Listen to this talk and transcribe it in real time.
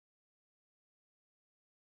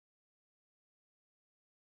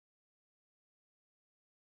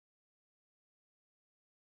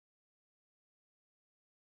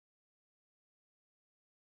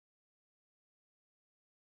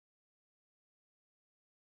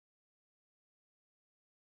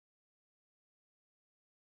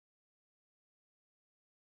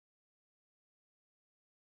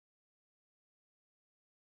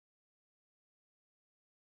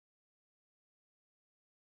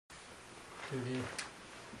Today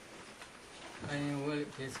I will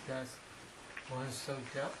discuss one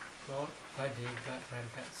subject called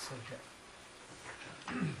Aggregates subject.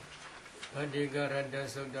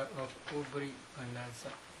 Aggregates subject of Ubri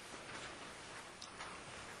Anasa.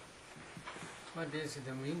 What is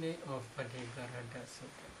the meaning of Aggregates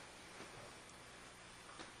subject?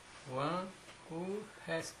 One who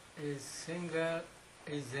has a single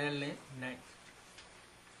island neck.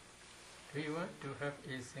 Do you want to have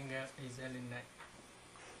a single island neck?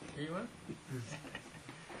 Do you want?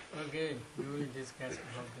 Okay, we will discuss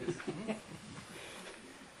about this.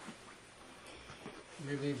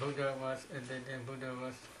 Maybe Buddha was at that time. Buddha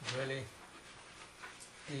was dwelling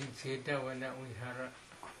in Sayataw Vihara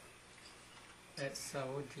at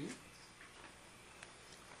Saudi.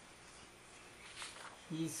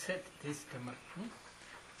 He said this Dhamma.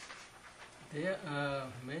 There are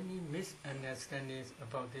many misunderstandings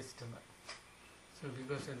about this Dhamma. So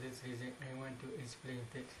because of this reason, I want to explain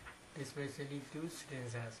it, especially two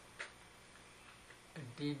stanzas.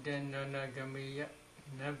 Adida nanagamiya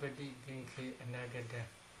nabadi dinke anagada.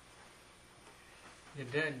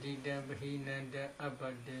 Yada dida bahinanda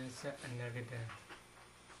abadansa anagada.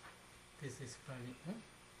 This is Pali.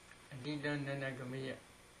 Adida nanagamiya.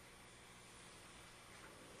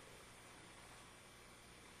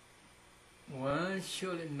 One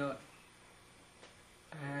should not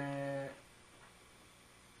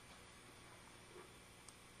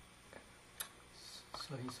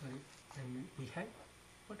sorry, we had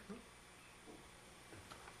what?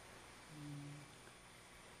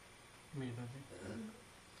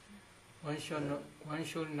 One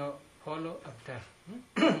should not follow after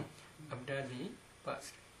after the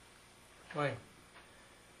past. Why?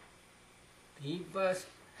 The past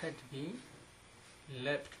had been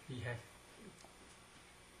left behind.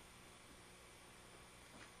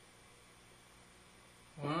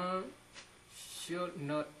 One should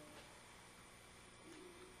not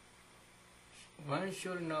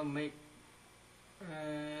make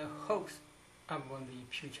hopes upon the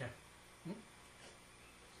future.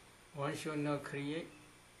 One should not create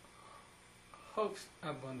hopes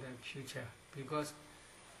upon the future, because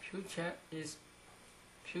future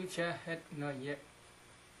had not yet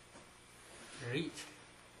reached.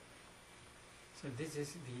 So this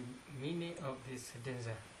is the meaning of this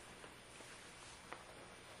stanza.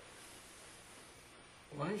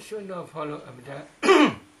 One should not follow after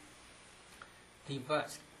the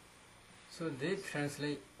past. So they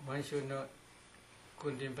translate, one should not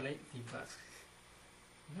contemplate the past.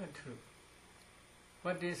 Not true.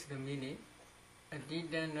 What is the meaning?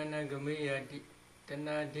 Adida nanagameya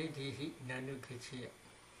tanadedihi nanukichiya.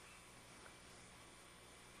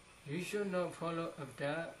 You should not follow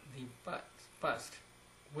after the past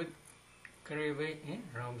with craving in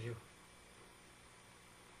wrong view.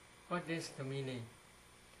 What is the meaning?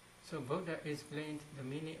 So Buddha explained the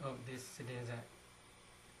meaning of this stanza.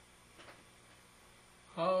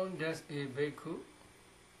 How does a bhikkhu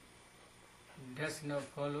does not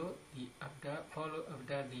follow after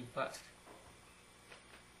the past?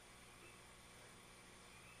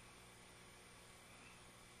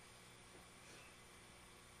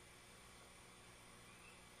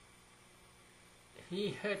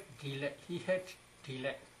 He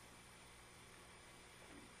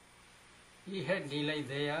had delay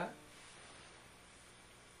there,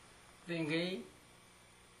 thinking,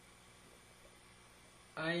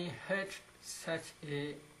 I had such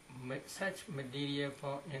material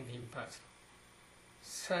form in the past,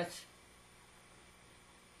 such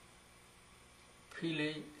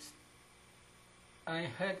feeling. I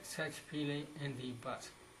had such feeling in the past.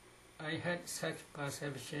 I had such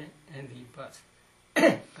perception in the past.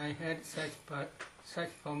 I had such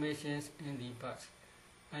formations in the past.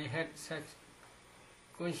 I had such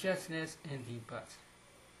consciousness in the past.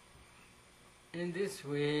 In this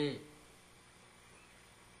way,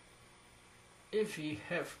 if we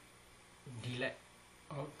have delay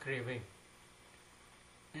or craving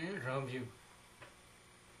and wrong view,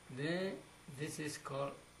 then this is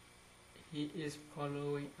called he is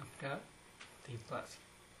following after the past.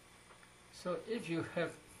 So if you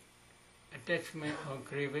have attachment or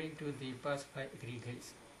craving to the past by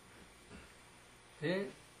aggregates, then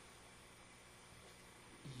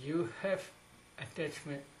you have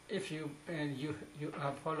attachment. If you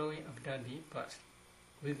are following after the past,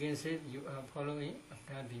 we can say you are following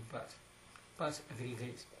after the past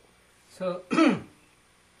aggregates. So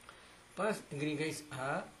past aggregates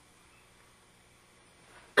are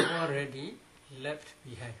already left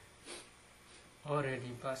behind,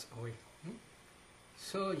 already passed away.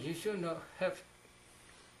 So you should not have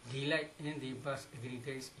delight in the past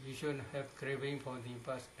aggregates. You should not have craving for the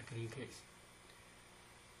past aggregates.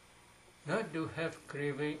 not to have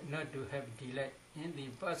craving, not to have delight in the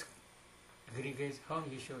past aggregates, how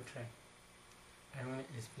you should try. I will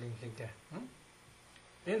explain later.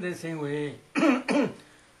 In the same way,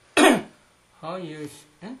 how you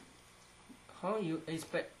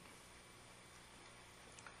expect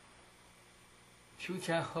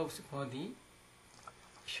future hopes for the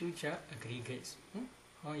future aggregates.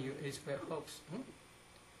 How you expect hopes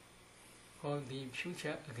for the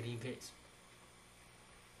future aggregates.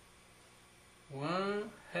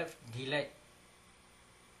 One have delight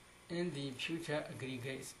in the future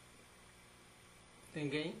aggregates,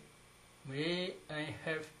 thinking, may I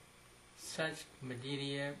have such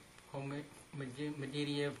material form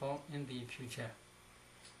in the future.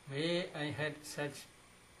 May I have such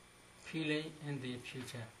feeling in the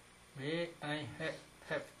future. May I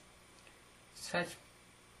have such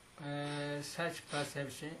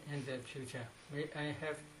perception in the future. May I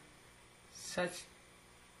have such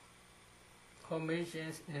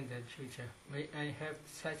formations in the future. May I have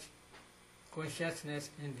such consciousness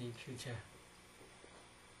in the future.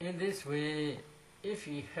 In this way, if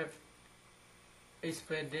you have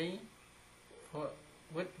expecting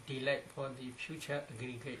with delight for the future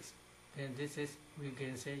aggregates, then this is, we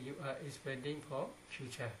can say, you are expecting for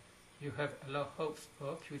future. You have a lot of hopes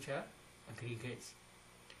for future aggregates.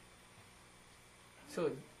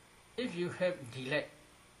 So, if you have delight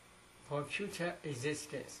for future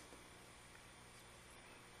existence,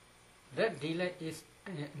 that delight is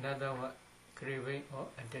another word, craving or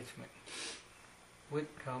attachment with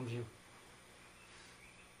wrong view.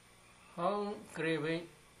 How craving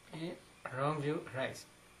and wrong view rise?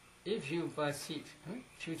 If you perceive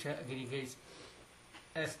future aggregates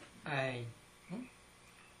as I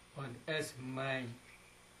or as mine,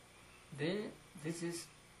 then this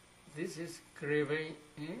is craving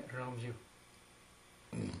and wrong view.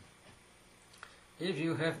 If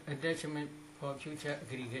you have attachment for future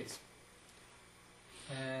aggregates,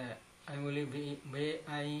 may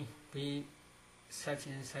I be such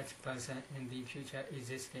and such person in the future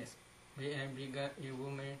existence. May I become a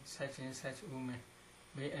woman, such and such woman.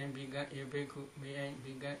 May I become a bhikkhu, may I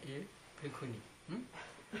become a bhikkhuni.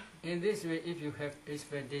 In this way, if you have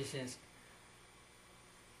expectations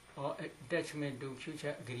or attachment to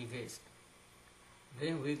future aggregates,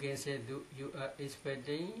 then we can say you are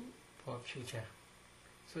expecting for future.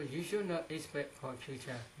 So you should not expect for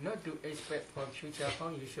future. Not to expect for future, how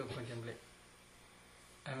you should contemplate.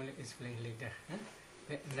 I will explain later.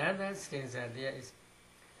 Another stanza there is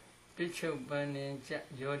Pichopanin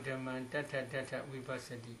Yodaman Tata Tata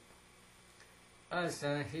Vipassati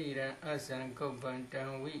Asan Hira Asan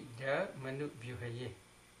Kopantan Vida Manu Bhuhaye.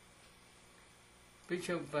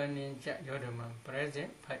 Pichopanin Yodaman,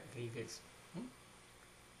 present 5 aggregates.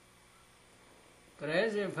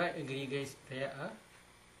 Present 5 aggregates, there are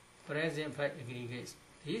present 5 aggregates.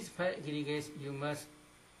 These 5 aggregates you must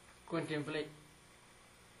contemplate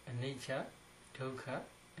nature, dukkha,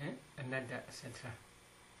 and anatta, etc.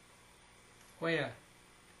 Where?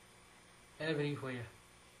 Everywhere.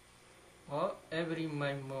 Or every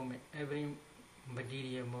mind moment, every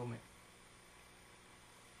material moment.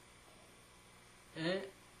 And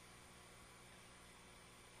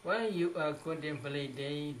while you are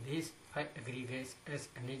contemplating these 5 aggregates as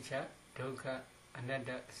nature, dukkha,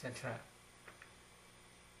 anatta, etc.,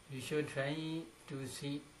 you should try to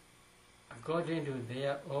see according to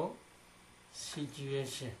their own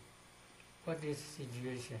situation. What is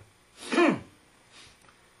situation?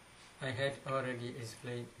 I had already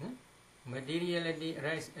explained. Materiality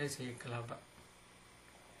rises as a klabha.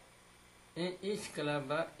 In each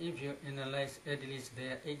klabha, if you analyze, at least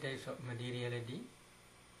there are 8 types of materiality: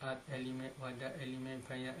 earth element, water element,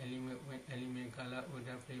 fire element, wind element, color,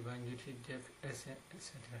 odor, flavor, nutrient, depth,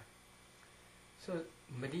 etc. So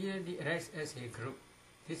materiality rises as a group.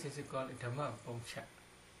 This is called Dhamma Pongcha.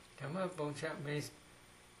 Dhamma Pongcha means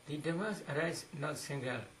the Dhammas arise not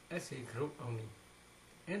single, as a group only.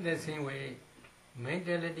 In the same way,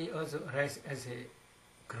 mentality also arises as a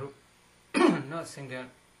group, not single,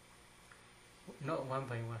 not one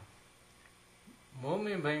by one.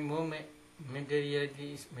 Moment by moment,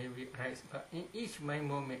 materialities may be rise, but in each mind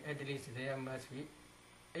moment, at least there must be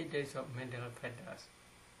 8 types of mental factors.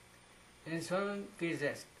 In some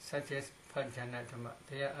cases, such as Pajana Dhamma,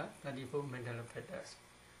 there are 34 mental factors.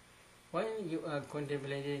 When you are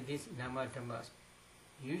contemplating these Dhamma Dhammas,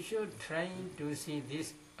 you should try to see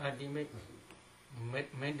these ultimate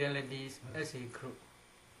mentalities as a group.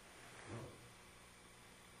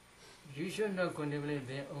 You should not contemplate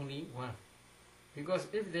them only one. Because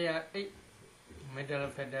if there are 8 mental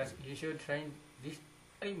factors, you should try these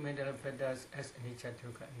 8 mental factors as anicca,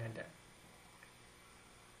 dukkha, anatta.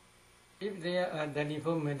 If there are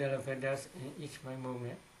 34 mental factors in each mind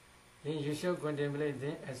movement, then you should contemplate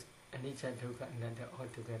them as anicca, dukkha, anatta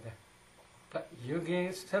altogether. But you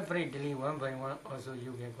can separately, one by one, also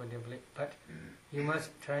you can contemplate. But you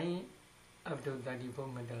must try up to 34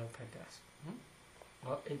 mental factors,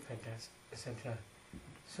 or 8 factors, etc.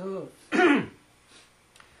 So,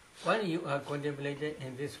 when you are contemplating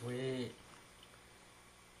in this way,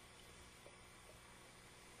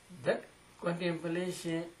 that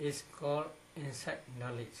contemplation is called insight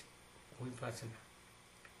knowledge, vipassana.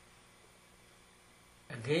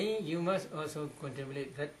 Again, you must also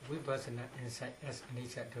contemplate that vipassana insight as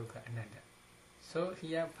anicca, dukkha, anatta. So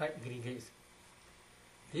here 5 aggregates.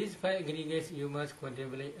 These 5 aggregates you must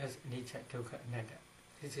contemplate as anicca, dukkha, anatta.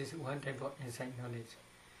 This is one type of insight knowledge.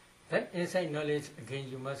 That insight knowledge again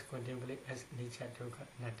you must contemplate as anicca, dukkha,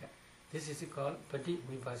 anatta. This is called pati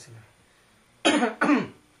vipassana.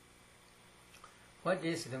 What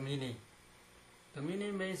is the meaning? The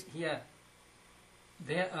meaning means here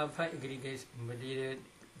there are 5 aggregates: material,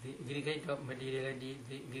 the aggregate of materiality,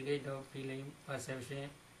 the aggregate of feeling, perception,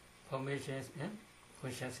 formations, and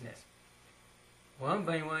consciousness. One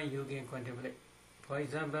by one you can contemplate. For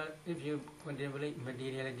example, if you contemplate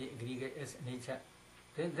materiality aggregate as anicca,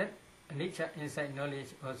 then that anicca insight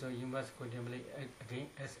knowledge also you must contemplate again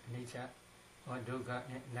as anicca or dukkha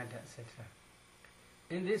and anatta, etc.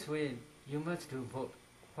 In this way, you must do both.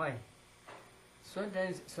 Why?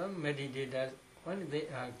 Sometimes some meditators, when they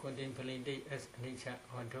are contemplating as anicca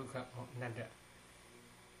or dukkha or anatta,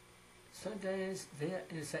 sometimes their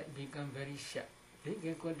insight become very sharp. They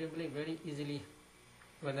can contemplate very easily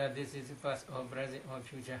whether this is past or present or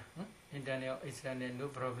future, internal or external, no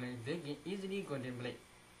problem. They can easily contemplate.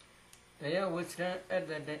 Their wisdom at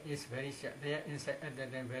that time is very sharp. Their insight at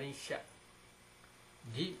that time very sharp,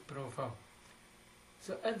 deep, profound.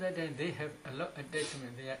 So at that time they have a lot of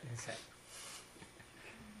attachment, their insight.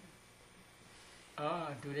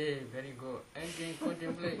 Today very good. I can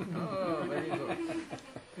contemplate. Oh, very good.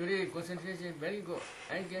 Today concentration very good.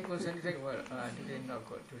 I can concentrate well. Today not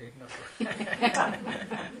good. Today not good.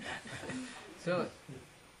 So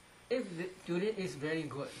if today is very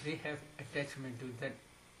good, they have attachment to that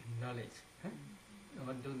knowledge,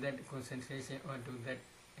 or to that concentration, or to that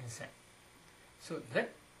insight. So that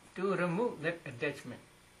to remove that attachment,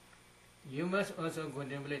 you must also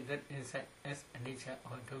contemplate that insight as anicca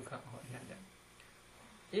or dukkha or anatta.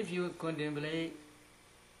 If you contemplate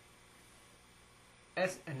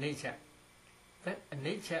as anicca, that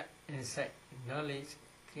anicca insight knowledge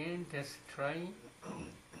can destroy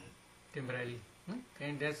temporarily,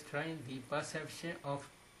 can destroy the perception of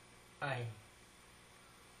I.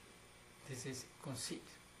 This is conceit.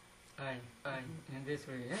 I. In this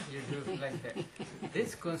way, you do like that.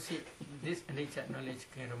 This conceit, this anicca knowledge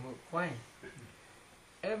can remove. Why?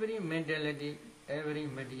 Every mentality, every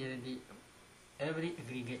materiality, every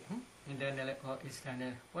aggregate, internal or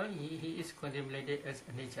external, when he is contemplated as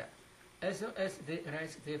anicca, as soon as they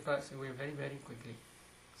arise, they pass away very, very quickly.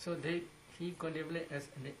 So he contemplates as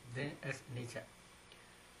anicca.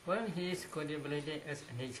 When he is contemplated as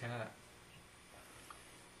anicca,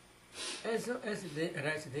 as soon as they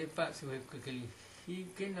arise, they pass away quickly. He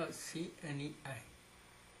cannot see any I.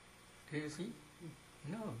 Do you see?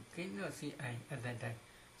 No, cannot see I at that time.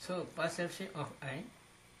 So perception of I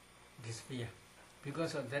disappear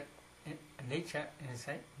because of that anicca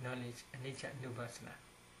insight knowledge, anicca nupassana.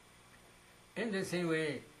 In the same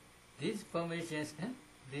way, these formations,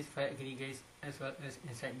 these 5 aggregates as well as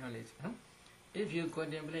insight knowledge, if you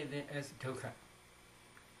contemplate them as dukkha,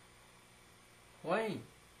 why?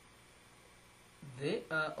 They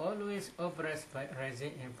are always oppressed by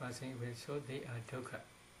rising and passing away, so they are dukkha.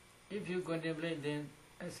 If you contemplate them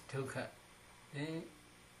as dukkha, then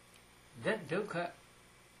that dukkha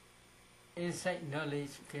insight knowledge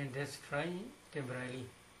can destroy temporarily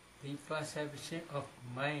the perception of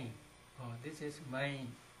mind. Oh, this is mind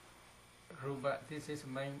rupa, this is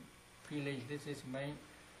mind feeling, this is mind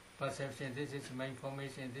perception, this is mind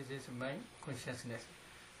formation, this is mind consciousness.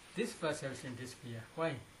 This perception disappears.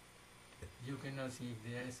 Why? You cannot see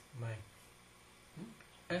there is mind.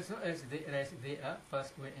 As soon as they arise, they are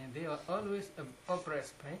passed away, and they are always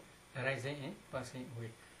oppressed by arising and passing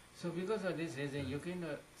away. So because of this reason, you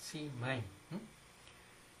cannot see mind.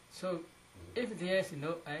 So if there is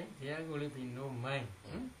no I, there will be no mind.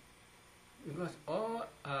 Because all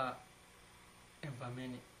are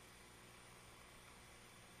impermanent.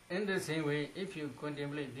 In the same way, if you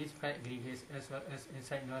contemplate these 5 aggregates as well as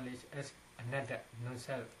insight knowledge as anatta,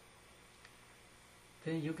 non-self,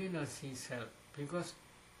 then you cannot see self, because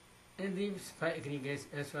in these 5 aggregates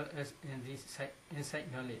as well as in this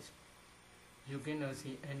insight knowledge, you cannot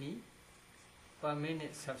see any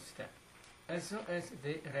permanent substance. As long as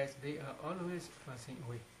they arise, they are always passing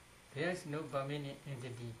away. There is no permanent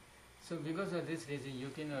entity. So because of this reason, you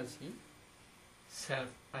cannot see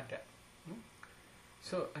self-atta.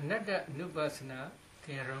 So another nupassana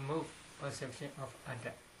can remove perception of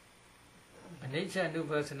atta. Anicca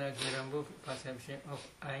nupassana can remove perception of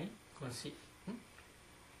I, conceit.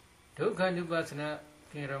 Dukkha nupassana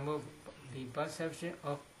can remove the perception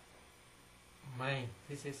of mind.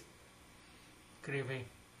 This is craving.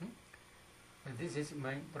 This is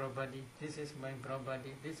my property, this is my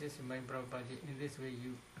property, this is my property. In this way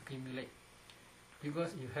you accumulate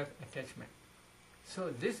because you have attachment.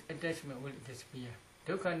 So this attachment will disappear.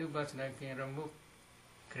 Dukkha nupassana can remove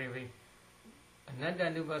craving.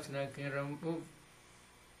 Anatta nupassana can remove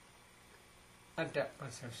atta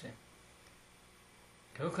perception.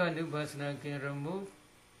 Dukkha nupassana can remove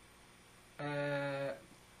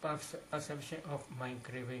perception of mind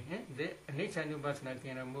craving. The anicca nupassana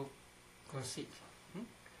can remove conceit.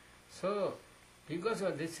 So, because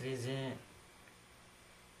of this reason,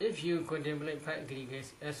 if you contemplate five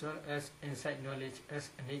aggregates as well as insight knowledge as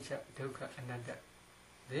anicca, dukkha, anatta,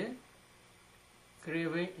 then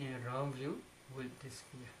craving in wrong view will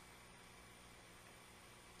disappear.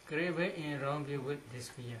 Craving in wrong view will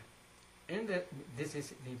disappear. And this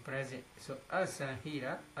is the present. So,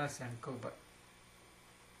 asanhira, asankopa.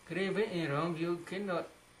 Craving in wrong view cannot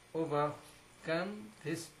overcome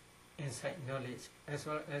this insight knowledge as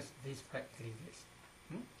well as these five aggregates.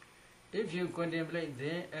 If you contemplate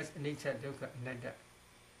them as anicca, dukkha, anatta,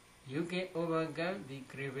 you can overcome the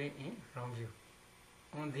craving in wrong view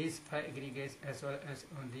on these five aggregates as well as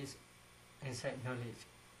on this insight knowledge.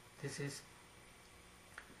 This is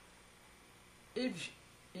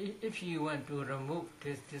if you want to remove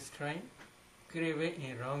this train craving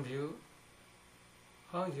in wrong view,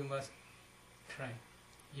 how you must try?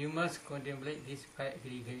 You must contemplate these five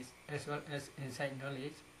aggregates as well as insight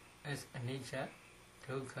knowledge as anicca,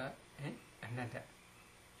 dukkha, and anatta.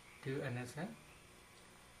 Do you understand?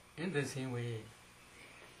 In the same way,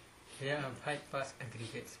 there are five past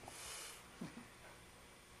aggregates.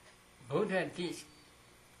 Buddha teach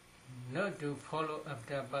not to follow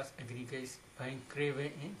after past aggregates by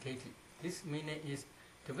craving and hating. This meaning is,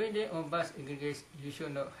 depending on past aggregates, you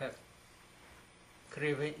should not have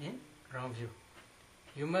craving in wrong view.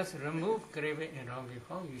 You must remove craving and wrong view.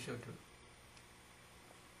 How you should do?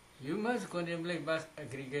 You must contemplate past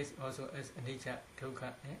aggregates also as anicca,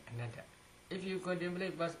 dukkha, and anatta. If you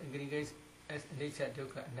contemplate past aggregates as anicca,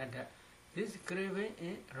 dukkha, anatta, this craving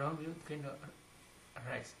and wrong view cannot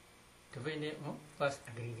arise, depending on past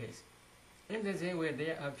aggregates. In the same way,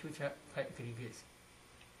 there are future five aggregates.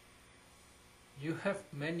 You have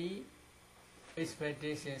many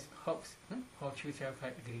expectations, hopes for future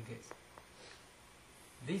five aggregates.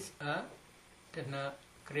 These are tanha,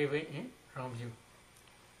 craving, and wrong view.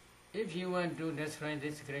 If you want to destroy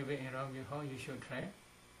this craving and wrong view, how you should try?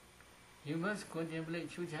 You must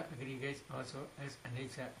contemplate future aggregates also as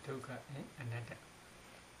anicca, dukkha, and anatta.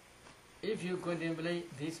 If you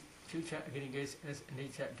contemplate these future aggregates as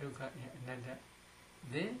anicca, dukkha, and anatta,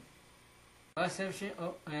 then perception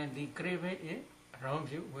of the craving and wrong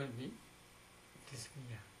view will be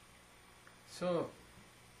disappear. So,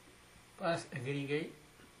 past aggregate,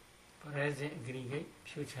 present aggregate,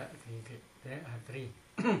 future aggregate. There are three.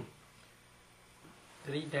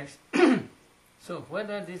 Three types. So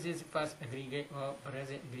whether this is past aggregate or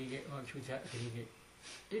present aggregate or future aggregate,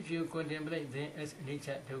 if you contemplate them as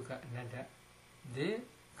anicca, dukkha, anatta, the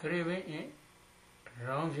craving and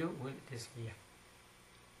wrong view will disappear.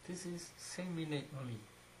 This is same meaning only.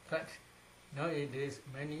 But nowadays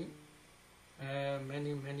many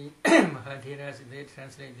Mahathiras, they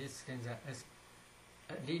translate this stanza as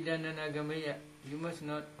Didananagamaya. You must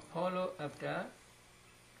not follow after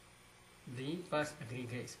the past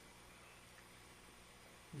aggregates.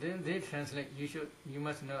 Then they translate, you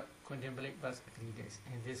must not contemplate past aggregates.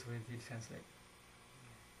 In this way they translate.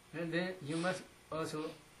 And then you must also,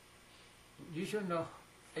 you should not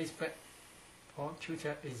expect for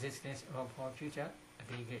future existence or for future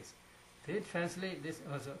aggregates. They translate this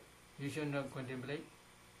also, you should not contemplate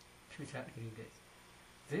future aggregates.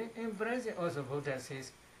 Then in present also Buddha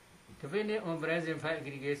says, depending on present five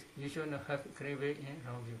aggregates, you should not have craving and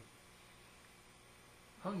wrong view.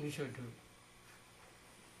 How you should do?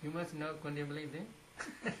 You must not contemplate them.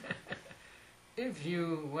 If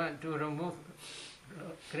you want to remove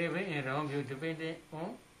craving and wrong view depending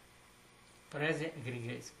on present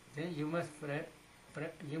aggregates, then you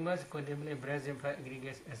must contemplate present five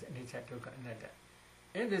aggregates as anicca, dukkha, anatta.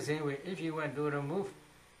 In the same way, if you want to remove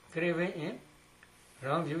craving and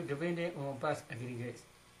wrong view depending on past aggregates,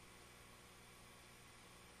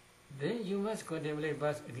 then you must contemplate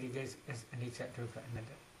past aggregates as anicca, dukkha,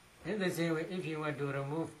 anatta. In the same way, if you want to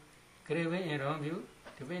remove craving and wrong view,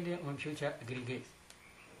 depending on future aggregates,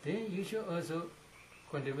 then you should also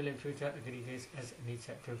contemplate future aggregates as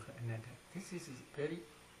anicca, dukkha, anatta. This is very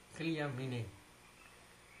clear meaning.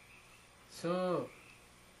 So,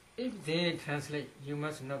 if they translate, you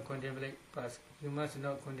must not contemplate past, you must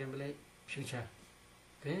not contemplate future,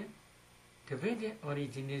 then dependent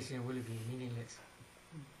origination will be meaningless.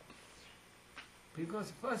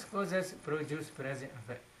 Because past causes produce present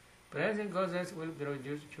effect. Present causes will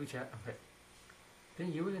produce future effect.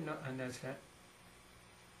 Then you will not understand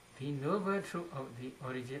the noble truth of the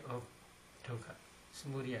origin of dukkha,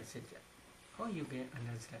 samudaya, satya. How you can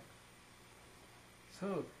understand?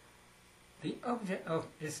 So, the object of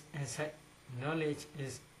this insight knowledge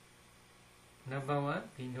is number one,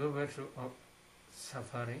 the noble truth of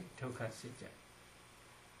suffering, dukkha, satya.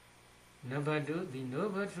 Number two, the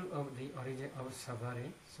noble truth of the origin of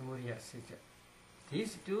suffering, samudaya, satya.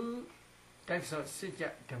 These two types of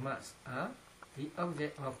satya dhammas are the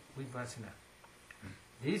object of vipassana.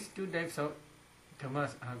 These two types of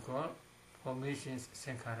dhammas are called formations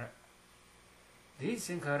sankhara. These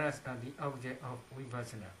sankharas are the object of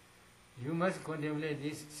vipassana. You must contemplate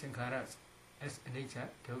these sankharas as anicca,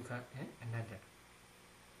 dukkha, and anatta.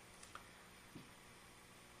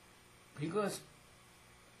 Because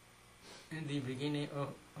in the beginning of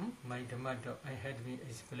my Dhamma talk, I had been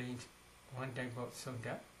explained one type of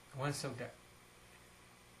sutta, one sutta,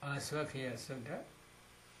 Swakhya sutta,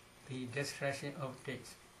 the destruction of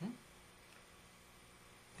taste.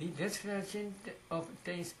 The destruction of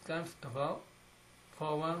taste comes about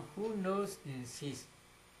for one who knows and sees.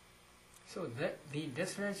 So that the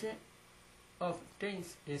destruction of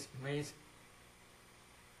taste is means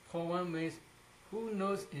for one means who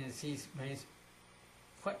knows and sees means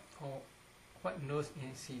what knows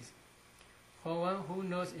and sees. For one who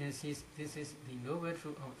knows and sees, this is the noble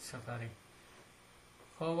truth of suffering.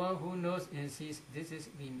 For one who knows and sees, this is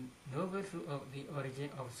the noble truth of the origin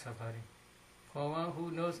of suffering. For one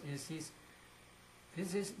who knows and sees,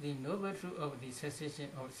 this is the noble truth of the cessation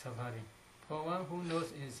of suffering. For one who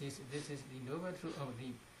knows and sees, this is the noble truth of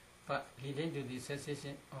the path leading to the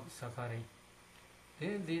cessation of suffering.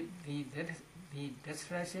 Then the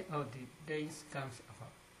destruction of the days comes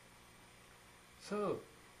about. So,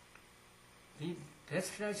 the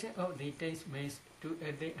destruction of the days means to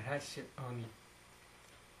attain hardship only.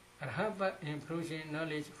 Arhava improving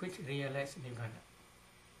knowledge which realizes Nibbana.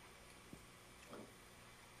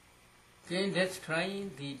 Then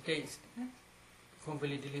destroying the days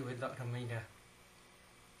completely without remainder.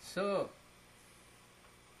 So,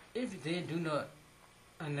 if they do not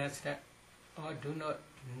understand or do not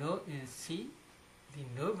know and see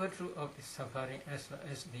the noble truth of the suffering as well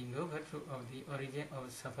as the noble truth of the origin of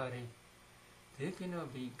suffering, they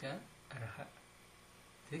cannot become arhat.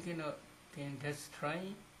 They can destroy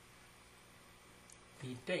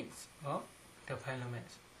the days or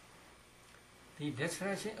defilements. The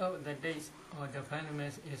destruction of the days or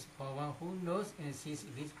defilements is for one who knows and sees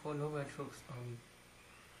these four noble truths only.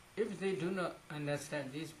 If they do not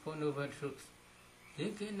understand these four noble truths, they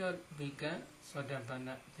cannot become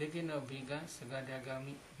Sotapanna, they cannot become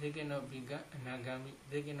Sagadagami, they cannot become Anagami,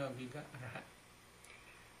 they cannot become Arhat.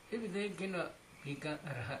 If they cannot become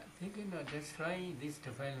Arhat, they cannot destroy these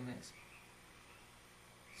defilements.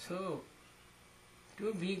 So,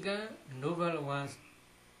 to become noble ones,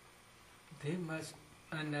 they must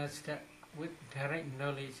understand with direct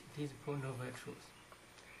knowledge these four noble truths.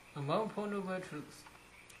 Among four noble truths,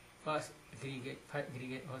 past aggregate, five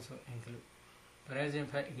aggregate also include. Present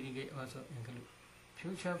five aggregate also include.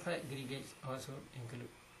 Future five aggregates also include.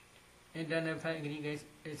 Internal five aggregates,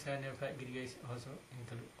 external five aggregates also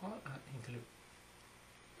include. All are include.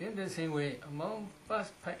 In the same way, among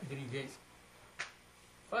past five aggregates,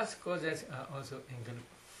 past causes are also include.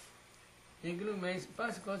 Include means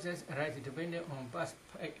past causes arise depending on past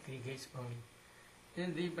five aggregates only.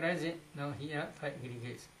 In the present, now here five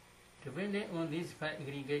aggregates. Depending on these five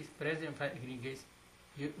aggregates, present five aggregates,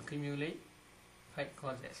 you accumulate five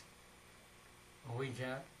causes.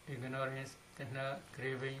 Avijja, ignorance, tanha,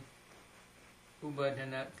 craving,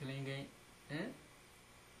 upadana, clinging,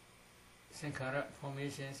 sankhara,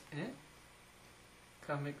 formations, and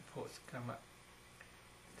karmic force, karma.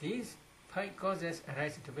 These five causes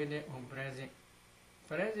arise depending on present.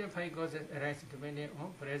 Present five causes arise depending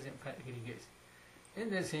on present five aggregates. In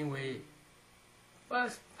the same way,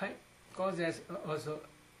 past five causes also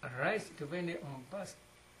arise depending on past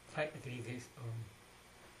five aggregates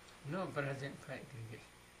only, no present five aggregates.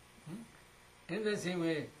 In the same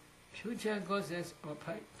way, Future causes or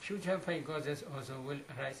future 5 causes also will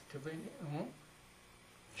arise depending on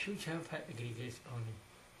future 5 aggregates only.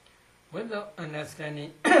 Without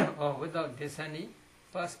understanding or without discerning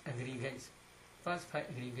past 5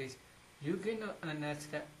 aggregates, you cannot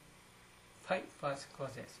understand 5 past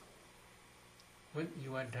causes with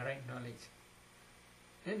your direct knowledge.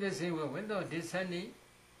 In the same way, without discerning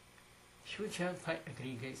future 5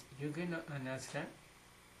 aggregates, you cannot understand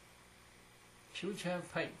future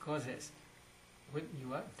 5 causes with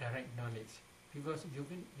your direct knowledge, because you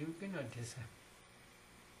cannot discern.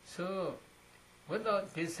 So,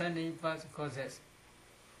 without discerning past causes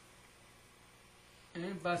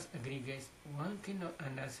and past aggregates, one cannot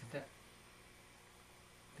understand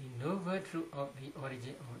the noble truth of the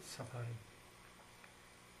origin of suffering.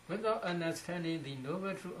 Without understanding the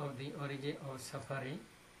noble truth of the origin of suffering,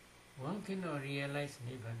 one cannot realize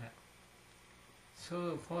Nirvana.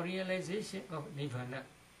 So, for realization of Nirvana,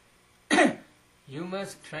 you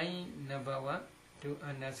must try, number 1, to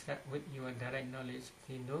understand with your direct knowledge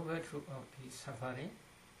the noble truth of the suffering.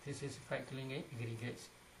 This is factoring aggregates.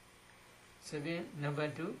 Second, number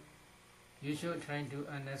 2, you should try to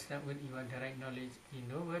understand with your direct knowledge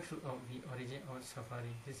the noble truth of the origin of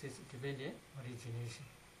suffering. This is dependent origination.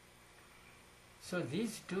 So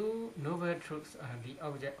these 2 noble truths are the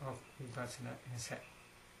object of vipassana insight.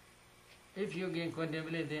 If you can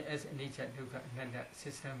contemplate them as nature, dukkha, anatta,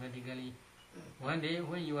 systematically, one day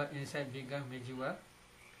when your insight becomes mature,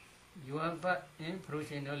 your path in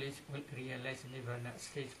fruition knowledge will realize Nirvana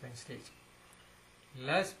stage by stage.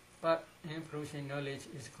 Last path in fruition knowledge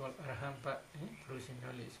is called Arahant path in fruition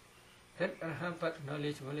knowledge. That Arahant path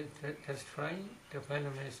knowledge will destroy the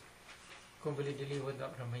developments completely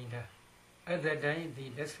without remainder. At that time, the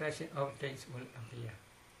destruction of things will appear.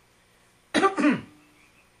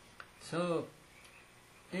 So,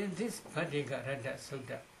 in this Bhattika Radha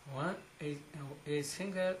Sutta, one is a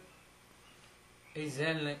single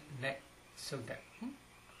excellent sutta.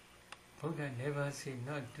 Buddha never said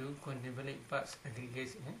not to contemplate past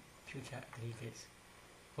aggregates and future aggregates.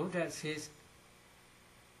 Buddha says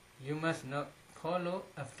you must not follow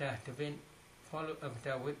after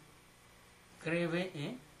with craving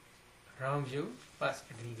in wrong view past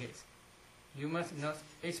aggregates. You must not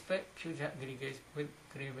expect future aggregates with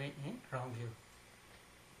craving in wrong view.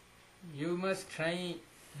 You must try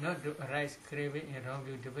not to arise craving in wrong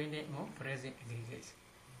view depending on present aggregates.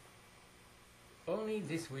 Only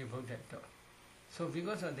this way Buddha taught. So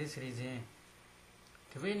because of this reason,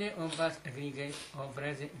 depending on past aggregates or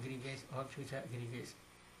present aggregates or future aggregates,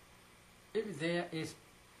 if there is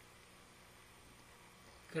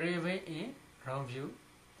craving in wrong view,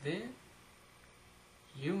 then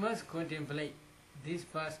you must contemplate these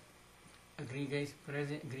past aggregates,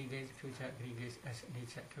 present aggregates, future aggregates as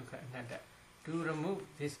nature, dukkha, anatta, to remove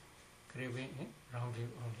this craving in wrong view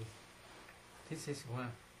only. This is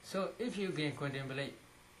one. So if you can contemplate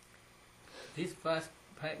these past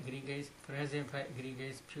 5 aggregates, present 5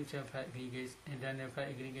 aggregates, future 5 aggregates, internal 5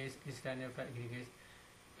 aggregates, external 5 aggregates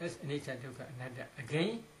as nature, dukkha, anatta,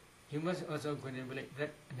 again you must also contemplate that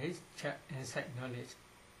nature insight knowledge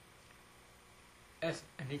as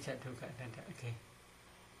nature, dukkha, anatta again.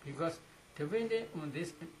 Because depending on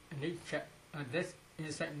this nature or this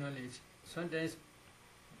insight knowledge, sometimes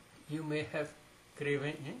you may have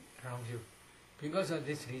craving in wrong view. Because of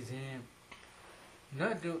this reason,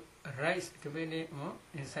 not to arise depending on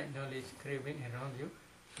insight knowledge, craving in wrong view,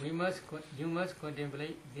 you must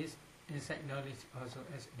contemplate this insight knowledge also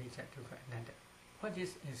as nature, dukkha, anatta. What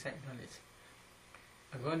is insight knowledge?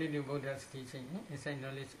 According to Buddha's teaching, insight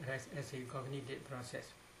knowledge arises as a cognitive process.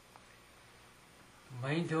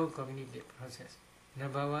 Mind-cognitive process.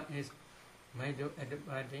 Number 1 is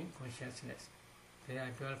mind-abiding consciousness. There are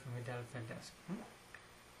 12 mental factors.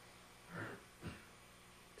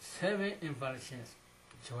 7 impulsions,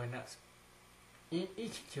 jhanas. In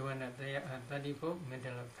each jhana there are 34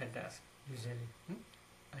 mental factors usually.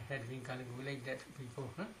 I had been calculated that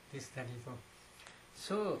before, this 34.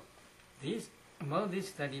 So, among these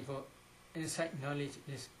 34, insight knowledge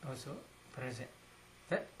is also present.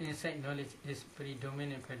 That insight knowledge is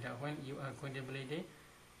predominant factor when you are contemplating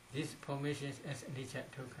these formations as nature,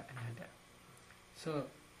 dukkha, anatta. So,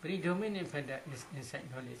 predominant factor is insight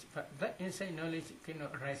knowledge, but that insight knowledge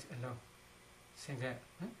cannot arise alone, single.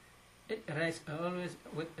 It arises always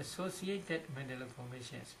with associated mental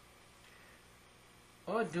formations.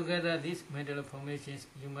 Altogether, these mental formations,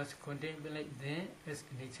 you must contemplate them as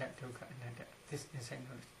nature, dukkha, anatta, this insight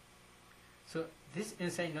knowledge. So, this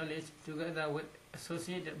insight knowledge, together with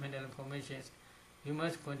associated mental formations, you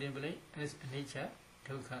must contemplate as nature,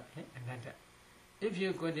 dukkha, and anatta. If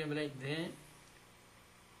you contemplate them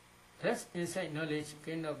Thus, insight knowledge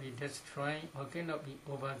cannot be destroyed or cannot be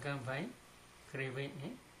overcome by craving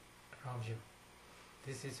and wrong view.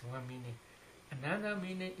 This is one meaning. Another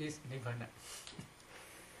meaning is Nibbana.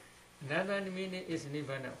 Another meaning is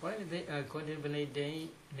Nibbana. While they are contemplating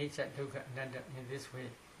nature, dukkha, anatta in this way,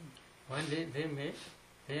 one day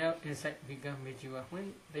their insight become mature.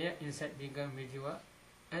 When their insight become mature,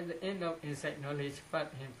 at the end of insight knowledge, path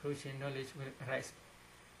and fruition knowledge will arise.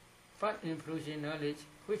 Path and fruition knowledge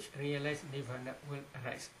which realize Nibbana will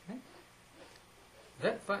arise.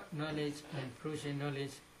 That path knowledge and fruition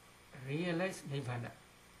knowledge realize Nibbana.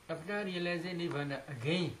 After realizing Nibbana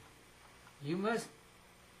again, you must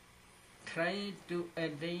try to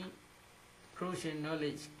attain fruition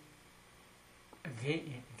knowledge again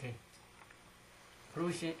and again.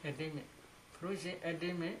 Fruition attainment. Fruition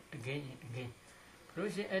attainment again and again.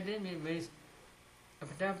 Fruition attainment means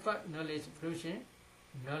after path knowledge, fruition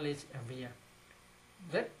knowledge appear.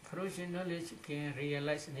 That fruition knowledge can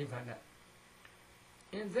realize Nibbana.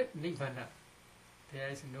 In that Nibbana, there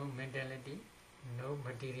is no mentality, no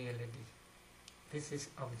materiality. This is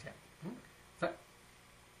object. But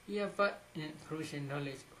here path in fruition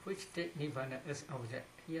knowledge, which take Nibbana as object.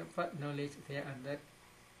 Here path knowledge, there are that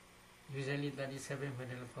usually 37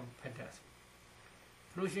 mental form patterns.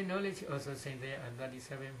 Fruition knowledge also say there are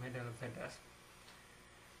 37 mental patterns.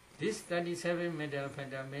 This 37 mental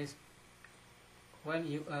pattern means when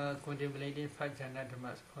you are contemplating five jhana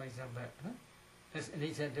dhammas, for example, as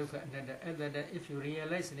anicca, dukkha, anatta, and that if you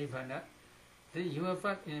realize Nibbana, then your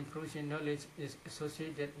path in fruition knowledge is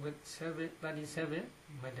associated with 37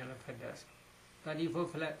 mental patterns. 34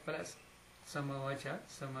 plus Sama Vacha,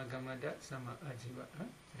 Sama Gammata, Sama Ajiva.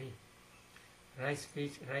 3. Right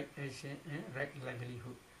speech, right action, and right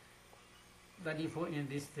livelihood. 34 in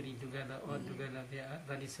these three together, all together there are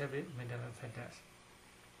 37 mental patterns.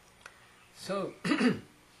 So,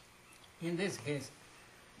 in this case,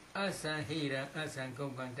 Asahira,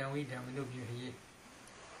 Asankopan, Dawida, Manubhyuhi,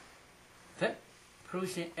 that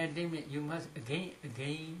fruition attainment you must again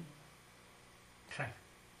try.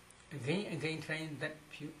 Again trying that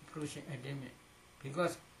fruition attainment.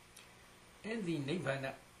 Because in the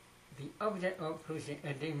Nibbana, the object of fruition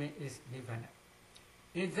attainment is Nibbana.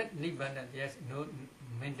 In that Nibbana, there is no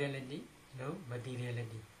mentality, no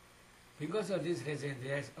materiality. Because of this reason,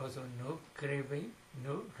 there is also no craving,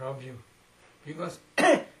 no wrong view. Because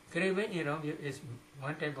craving and wrong view is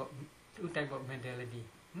two type of mentality.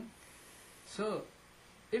 So,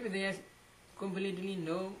 if there is completely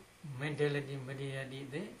no mentality, materiality,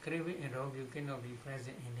 then craving and wrong view cannot be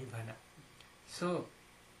present in Nibbana. So,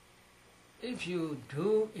 if you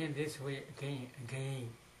do in this way again,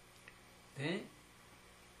 then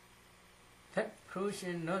that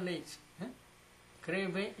fruition knowledge,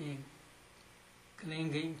 craving and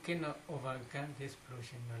clinging cannot overcome this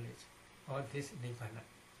fruition knowledge or this Nibbana.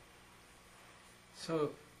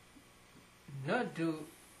 So, not to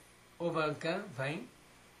overcome by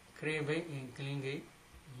craving and clinging,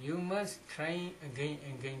 you must try again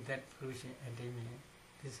that fruition attainment.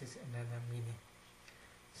 This is another meaning.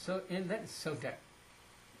 So in that sutta,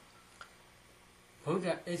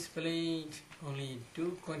 Buddha explained only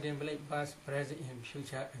to contemplate past, present, and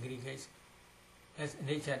future aggregates as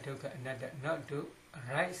nature, dukkha, anatta, not to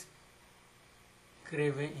arise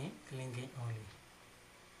craving and clinging only.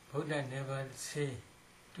 Buddha never say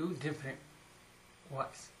two different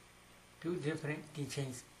words, two different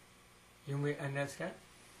teachings. You may understand.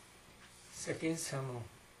 Second Samo,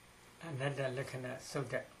 Anatta Lakkhana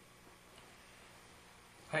Sutta.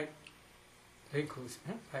 5 bhikkhus,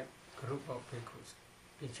 5 group of bhikkhus,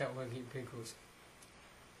 Pichawagi bhikkhus.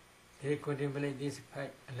 They contemplate these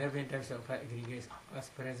 11 types of 5 aggregates,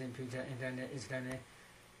 past, present, future, internal, external,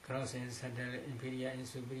 cross and central, inferior and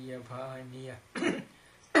superior, power and near.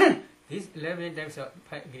 These 11 types of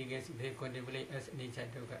 5 aggregates they contemplate as nature,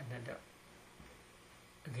 dukkha, anatta.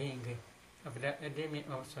 Again, after attainment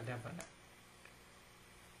of Sotapanna.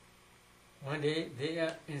 One day,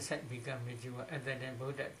 their insight become mature, and then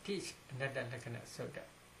Buddha teach Anatta Lakkhana Sutta.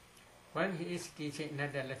 When he is teaching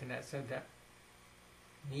Anatta Lakkhana Sutta,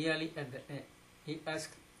 nearly at the end, he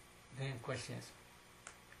asks them questions.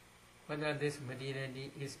 Whether this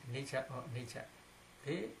materiality is nature or nature.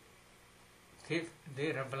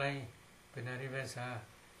 They reply, Vinarivasa,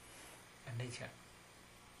 a nature.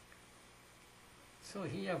 So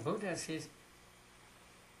here Buddha says,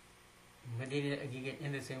 material aggregate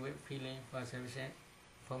in the same way, feeling, perception,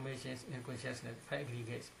 formations, and consciousness, 5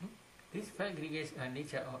 aggregates. These 5 aggregates are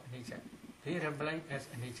nature or nature. They reply as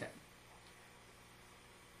a nature.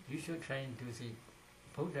 You should try to see.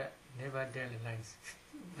 Buddha never tell lies.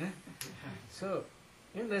 So,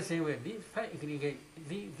 In the same way, these five aggregate,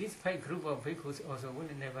 this five group of bhikkhus also will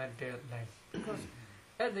never tell lies. Because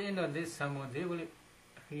at the end of this sermon, they will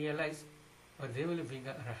realize or they will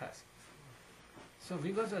become arahats. So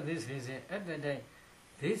because of this reason, at that time,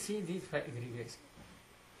 they see these five aggregates.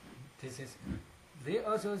 They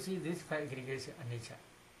also see these five aggregates anicca.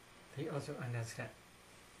 They also understand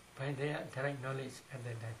by their direct knowledge at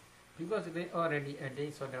that time. Because they already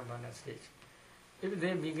attained Sotapanna stage. If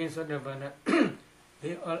they begin Sotapanna,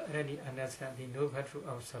 they already understand the noble truth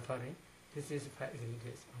of suffering. This is five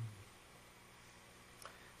aggregates.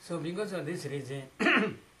 So because of this reason,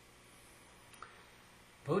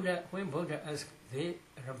 when Buddha asks, they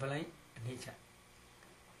reply nature.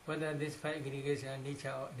 Whether these five aggregates are nature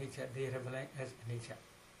or nature, they reply as nature.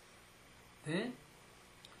 Then,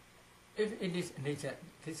 if it is nature,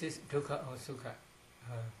 this is dukkha or sukha.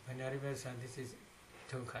 Venerable son, this is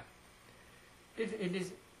dukkha. If it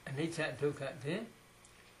is nature dukkha, then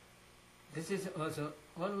this is also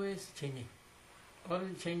always changing.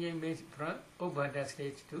 Always changing means from Upada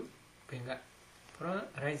stage to Pinga, from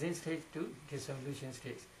rising stage to dissolution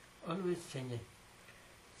stage. Always changing.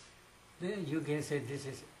 Then you can say this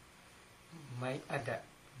is my atta.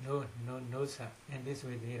 No, sir. And this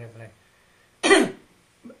will be reply.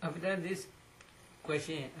 After this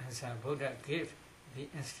question and answer, Buddha gave the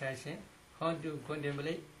instruction how to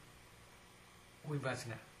contemplate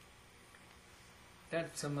vipassana.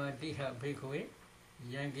 That samadhiha bhikkhave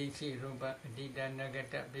yangichi rupa adita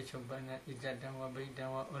nagata bhikkhupanna ijatama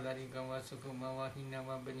bhidama olarikama sukumava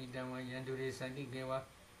hinama benidama yandure sandikeva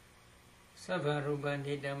sabha rupa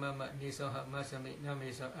nidama ma nisoha masami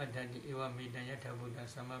nameso adhati eva midayata buddha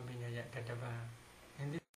samabhinaya tatava.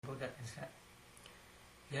 And this Buddha instruction.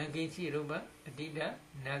 Yangichi rupa adita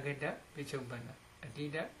nagata bhikkhupanna.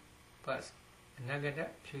 Adita past, nagata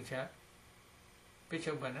future,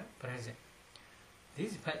 bhikkhupanna present.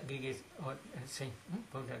 These five aggregates are same.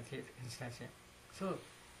 Buddha gave instruction. So,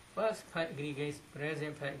 past five aggregates,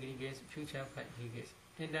 present five aggregates, future five aggregates,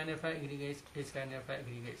 internal five aggregates, external five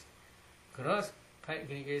aggregates, gross five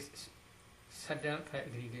aggregates, subtle five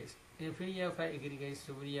aggregates, inferior five aggregates,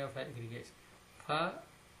 superior five aggregates, far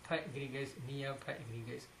five aggregates, near five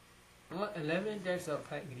aggregates. All 11 types of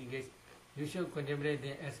five aggregates, you should contemplate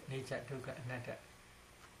them as nature, dukkha, anatta.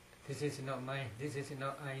 This is not mine, this is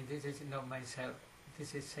not I, this is not myself.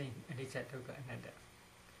 This is saying anicca, dukkha, anatta.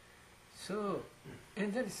 So,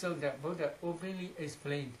 in that sutta, Buddha openly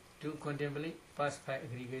explained to contemplate past five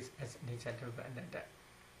aggregates as anicca, dukkha, anatta,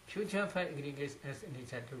 future five aggregates as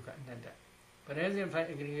anicca, dukkha, anatta, present five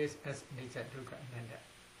aggregates as anicca, dukkha, anatta.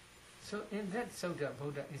 So, in that sutta,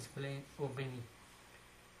 Buddha explained openly.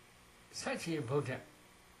 Such a Buddha,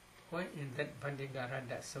 why in that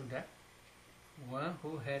Pandigarada sutta, one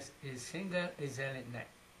who has a single excellent night.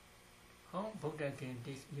 How Buddha can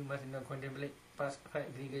teach? You must not contemplate past five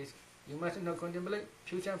aggregates. You must not contemplate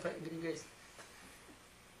future five aggregates.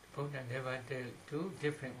 Buddha never tell two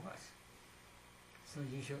different words. So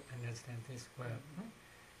you should understand this well.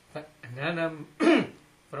 But another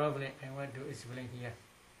problem I want to explain here.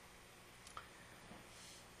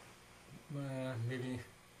 Maybe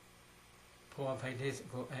 4 or 5 days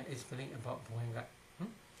ago I explained about Bhuanga.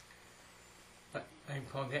 But I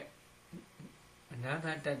forget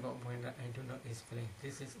another type of Bhuanga I do not explain.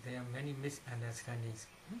 There are many misunderstandings.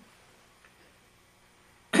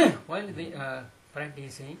 While they are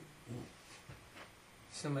practicing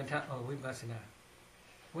samatha or vipassana,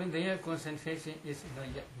 when their concentration is not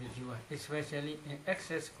yet mature, especially in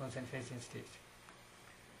excess concentration stage,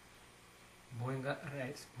 Bhuanga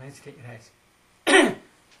arise, mind state rise.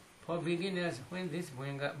 For beginners, when this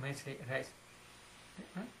Bhuanga mind state rise,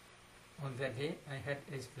 on that day I had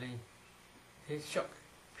explained, they shock,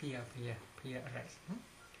 fear arise.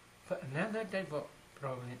 But another type of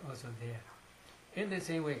problem also there. In the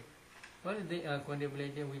same way, while they are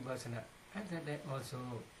contemplating vipassana, at that time also,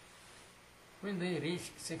 when they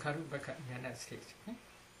reach Sikharupaka Jnana stage,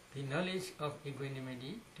 the knowledge of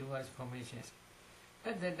equanimity towards formations,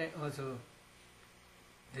 at that time also,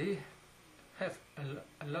 they have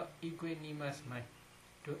a lot equanimous mind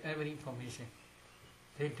to every formation.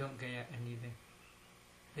 They don't care anything.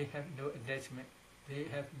 They have no attachment. They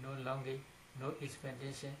have no longing, no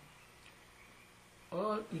expectation.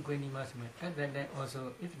 All equanimous mind. At that time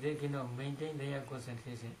also, if they cannot maintain their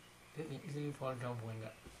concentration, they can easily fall down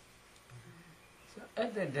Bhuanga. So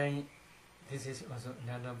at that time, this is also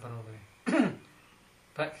another problem.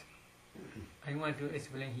 But I want to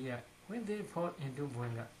explain here. When they fall into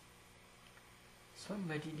Bhuanga, some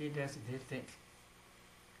meditators, they think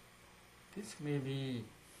this may be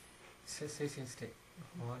cessation state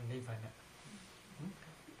or Nibbana.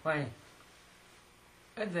 Why?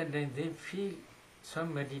 At that time they feel,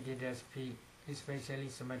 some meditators feel, especially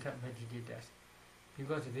samatha meditators,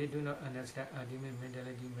 because they do not understand ultimate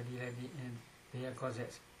mentality, materiality and their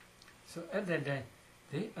causes. So at that time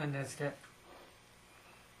they understand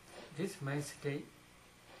this mind state.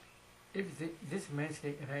 If this mind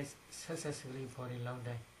state arises successfully for a long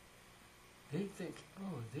time, they think,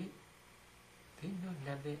 oh, they know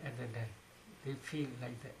nothing at that time. They feel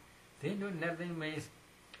like that. They know nothing means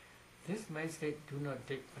this mind state do not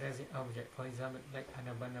take present object. For example, like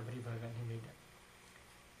Anapana Paribhaga Nimitta.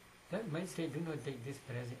 That mind state do not take this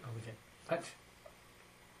present object. But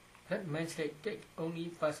that mind state take only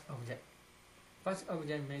past object. Past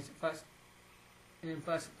object means past, in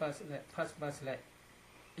past like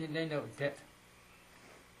in line of death.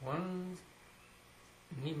 One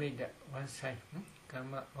nimitta, one sign.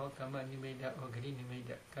 Karma or karma nimitta or gri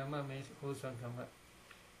nimitta. Karma means wholesome karma.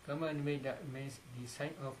 Karma nimitta means the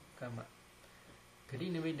sign of karma. Gri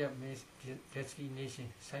nimitta means destination,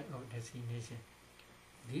 sign of destination.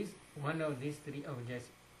 One of these three objects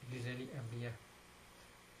usually appear.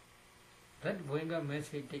 That Goenka means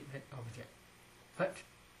they take that object. But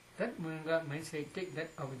that Goenka means they take that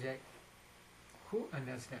object. Who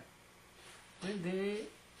understand? When they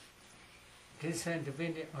discern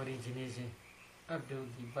dependent origination up to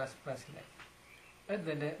the past life, at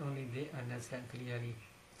the time only they understand clearly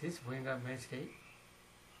this Goenka means they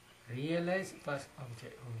realize past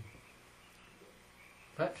object only.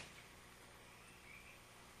 But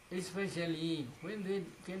especially when they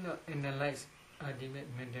cannot analyze ultimate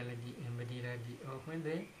mentality and materiality, or when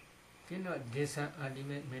they cannot discern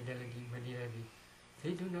ultimate mentality, materiality,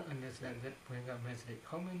 they do not understand that Goenka message.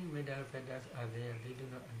 How many mental factors are there? They do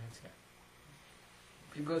not understand.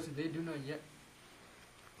 Because they do not yet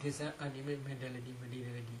discern ultimate mentality,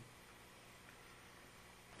 materiality.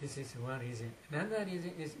 This is one reason. Another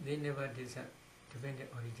reason is they never discern dependent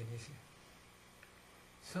origination.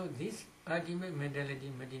 So this ultimate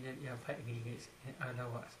mentality, materiality are 5 aggregates in other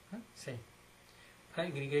words. Same. 5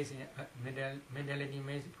 aggregates in mentality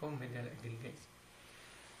means 4 mental aggregates.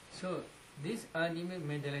 So this ultimate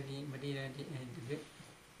mentality, materiality and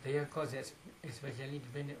their causes, especially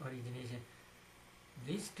dependent origination,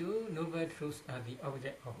 these two noble truths are the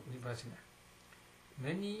object of vipassana.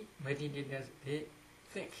 Many meditators, they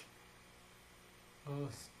think, oh,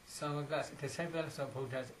 Savakas, disciples of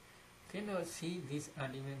Buddhas, cannot see this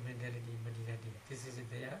ultimate mentality, materiality. This is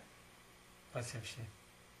their perception.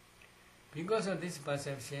 Because of this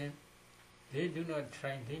perception, they never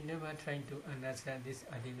try to understand this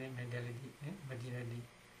ultimate mentality and materiality.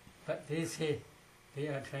 But they say they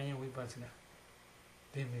are trying vipassana.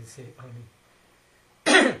 They may say only.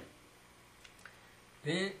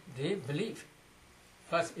 They believe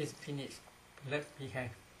past is finished, left behind.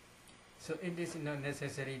 So it is not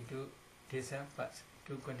necessary to discern past,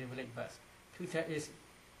 to contemplate past. Future is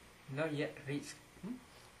not yet reached,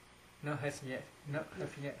 not have yet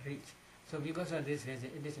reached. So because of this reason,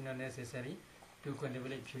 it is not necessary to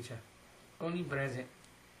contemplate future, only present.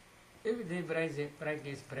 If they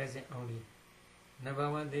practice present only, number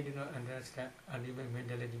one, they do not understand ultimate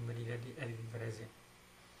mentality, materiality at the present.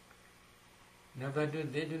 Number two,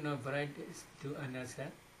 they do not practice to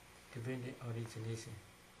understand dependent origination.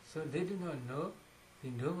 So they do not know the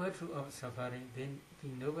noble truth of suffering, then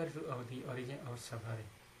the noble truth of the origin of suffering.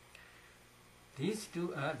 These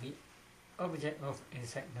two are the object of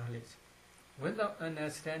insight knowledge. Without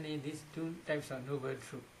understanding these two types of noble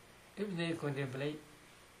truth, if they contemplate,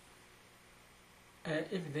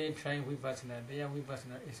 if they try vipassana, their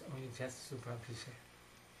vipassana is only just superficial.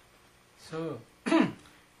 So,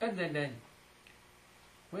 at that time,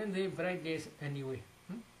 when they practice anyway,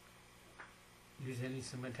 usually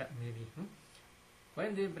samatha maybe,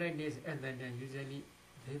 when they practice at that time, usually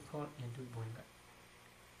they fall into Goenka.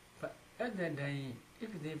 But at that time,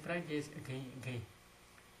 if they practice again,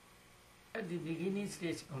 at the beginning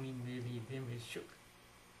stage only maybe they may shook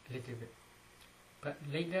a little bit. But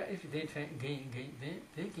later if they try again, then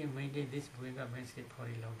they can maintain this Goenka mind state for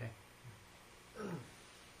a long time.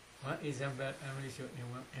 One example I will show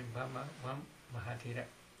in Burma, one Mahathira.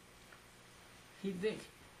 He thinks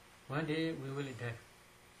one day we will die.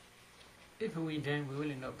 If we die, we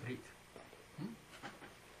will not breathe.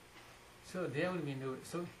 So there will be no.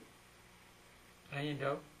 So lying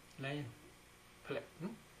down, lying flat.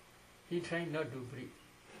 He tried not to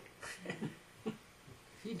breathe.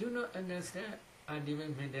 He do not understand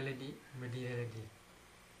ultimate mentality, materiality.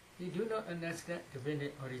 He do not understand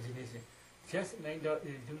dependent origination. Just like that,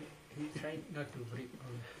 he tried not to breathe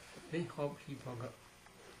only. Then hope he forgot.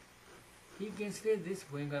 He can stay this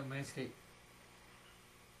Goenka mind state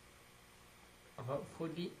about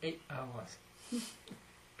 48 hours.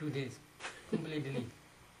 2 days, completely.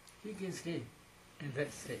 He can stay in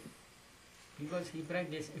that state because he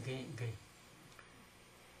practiced again.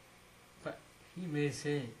 But he may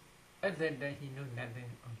say, at that time he knows nothing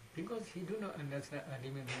because he do not understand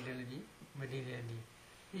ultimate materiality.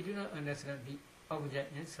 He do not understand the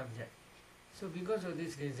object and subject. So because of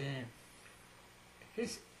this reason,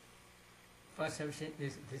 his perception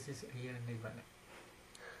is this is real nirvana.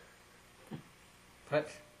 But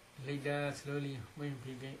later, slowly, when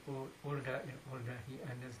he became older and older, he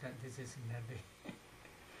understands this is nothing.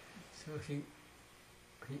 So he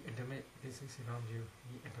admits this is wrong view.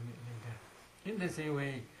 He admits later. In the same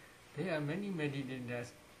way, there are many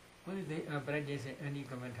meditators when they are practicing any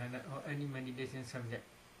kamatana or any meditation subject.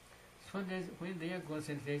 Sometimes when their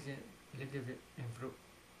concentration little bit improve,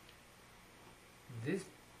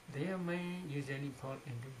 their mind usually fall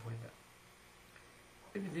into bhanga.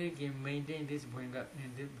 If they can maintain this bhanga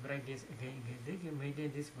and they practice again, they can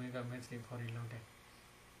maintain this bhanga mentally for a long time.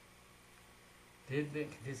 They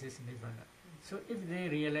think this is nirvana. So if they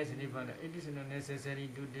realize nirvana, it is not necessary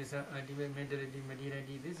to desire ultimate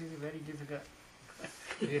materiality. This is very difficult.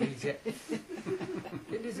 They reject.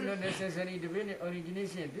 It is not necessary to be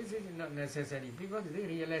origination. This is not necessary because they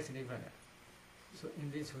realize nirvana. So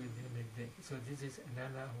in this way they make them. So this is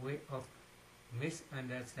another way of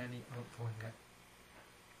misunderstanding of bhanga.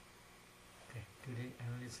 Okay, today I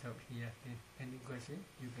will stop here. Any question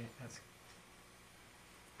you can ask.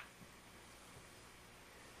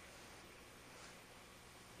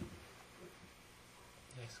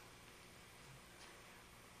 Yes.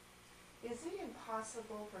 Is it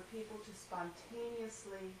impossible for people to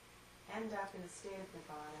spontaneously end up in a state of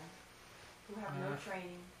nirvana who have no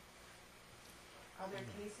training? Are there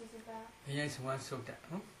cases of that? Yes, one sutta.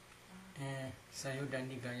 Sayataw,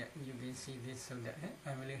 you can see this sutta.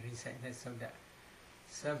 I will recite that sutta.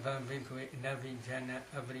 Sabba bhikkhave navijana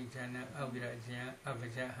abrijana avirajya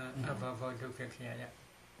avajaha abhava dukkhakhaya.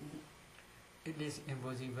 It is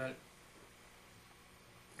impossible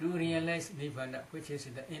to realize nirvana, which is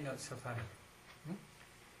the end of suffering,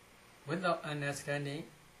 without understanding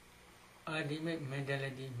ultimate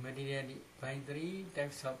mentality, materiality by 3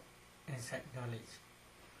 types of insight knowledge.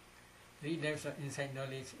 3 types of insight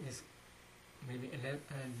knowledge is maybe the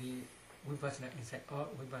vipassana insight or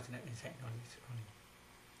vipassana insight knowledge only.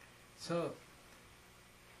 So,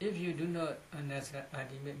 if you do not understand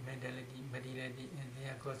ultimate mentality, materiality, and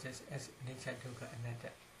their causes as nature, dukkha, anatta,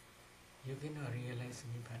 you cannot realize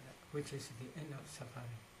nirvana, which is the end of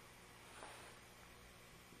suffering.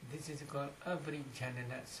 This is called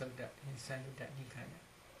Abhijnana Sutta in Sayutta Nikaya.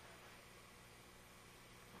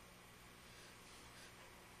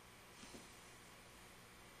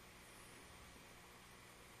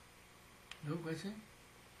 No question?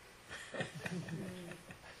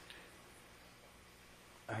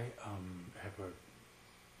 I have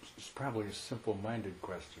it's probably a simple-minded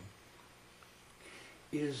question.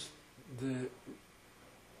 Is the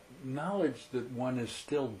knowledge that one is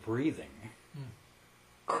still breathing,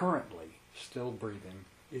 currently still breathing,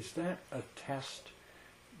 is that a test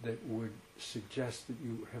that would suggest that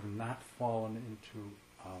you have not fallen into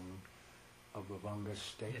a bhavanga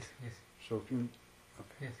state? Yes, yes. So if you...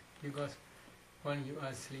 Okay. Yes, because when you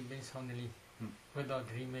are sleeping soundly, without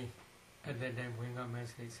dreaming, at that time bhanga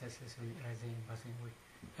mentally successfully rising and passing away.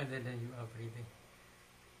 At that time you are breathing.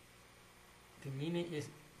 The meaning is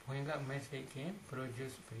bhanga mentally can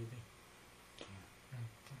produce breathing.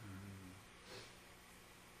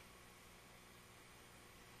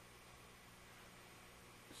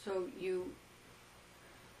 So you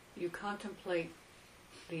contemplate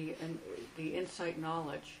the insight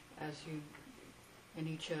knowledge as you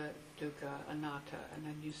anicca, dukkha, anatta, and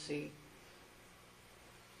then you see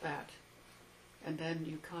that, and then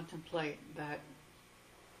you contemplate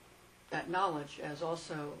that knowledge as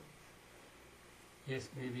also. Yes,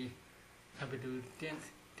 maybe up to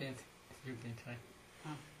 10th you can try.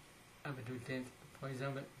 Up to 10th, for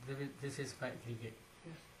example, this is 5 aggregate.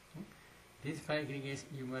 Yes. These 5 aggregates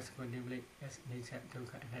you must contemplate as nature,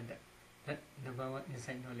 dukkha, anatta. That number 1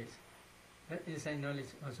 insight knowledge. That insight knowledge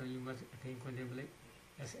also you must again contemplate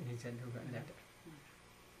as nature, dukkha, anatta.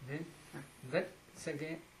 Then that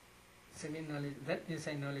second knowledge, that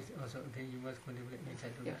insight knowledge also again you must contemplate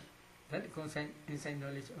nature, dukkha. Yes. That insight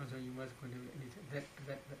knowledge also you must contemplate nature.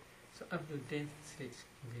 That. So up to 10th stage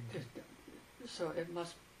you can do. So it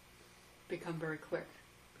must become very quick.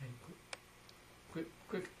 Very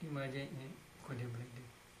quick imagine and contemplate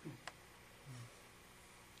it.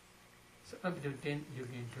 So up to 10 you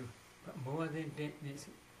can do, but more than 10 is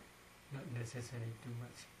not necessary too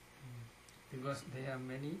much, because there are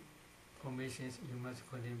many formations you must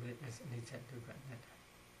contemplate as anicca, dukkha, anatta.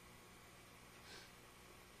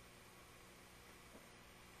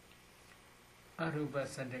 Arupa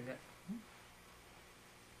saddaka,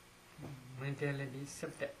 mentality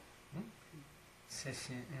subject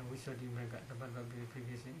session and Visuddhi Magga, the Bhagavad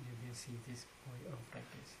purification, you can see this way of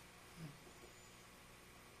practice.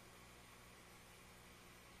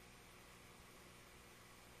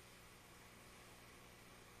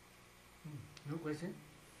 No question?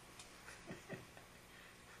 I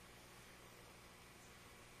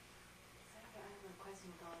have a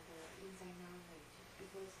question about the insight knowledge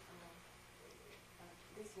because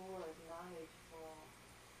this word knowledge for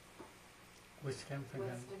Western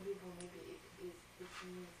Western people maybe it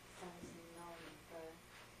means something known, but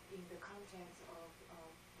in the context of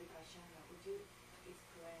Vipassana, would you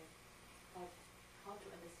explain how to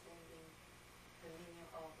understand the meaning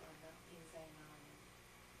of insight knowledge?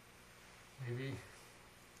 Maybe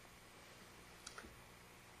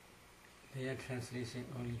their translation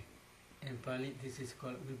only. In Pali, this is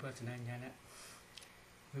called Vipassana Jnana.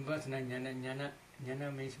 Vipassana Jnana,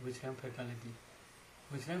 Jnana means wisdom faculty.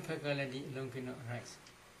 Wisdom faculty alone cannot arise.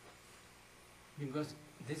 Because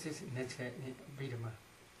this is natural in Vidama.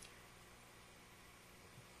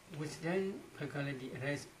 Wisdom faculty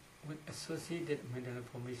arise with associated mental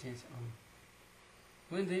formations only.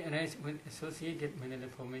 When they arise with associated mental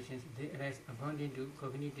formations, they arise according to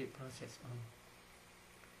cognitive process only.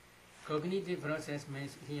 Cognitive process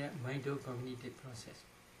means here mind-cognitive process.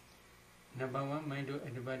 Number one,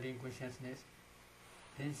 mind-abiding consciousness.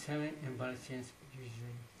 Then 7 impulsions,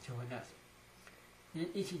 usually jhanas. In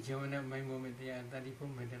each jhana mind movement there are 34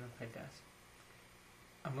 mental factors.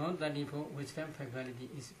 Among 34, wisdom faculty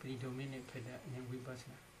is predominant factor in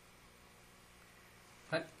Vipassana.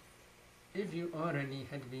 But if you already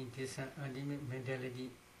had been discerned ultimate mentality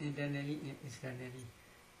internally and externally,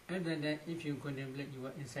 other than if you contemplate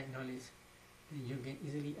your insight knowledge, then you can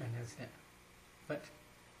easily understand. But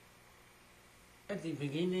at the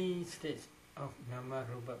beginning stage of Nama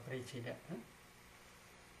Rupa Paricheda,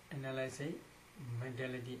 analyzing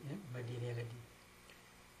mentality and materiality.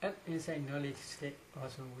 At insight knowledge state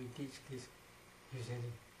also we teach this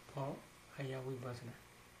usually for higher Vipassana.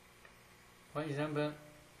 For example,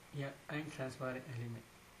 untransparent element.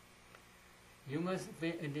 You must pay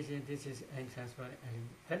attention, this is untransparent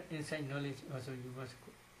element. That insight knowledge also you must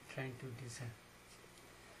try to discern.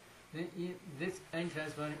 Then this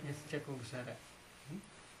untransparent is Chakobhusara.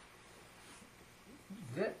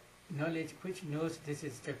 That knowledge which knows this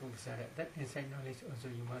is Chakobhusara, that insight knowledge also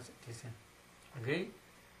you must discern. Okay?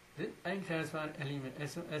 The untransparent element,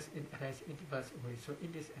 as soon as it arises, it passes away, so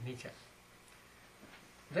it is anicca.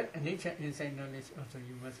 That anicca insight knowledge also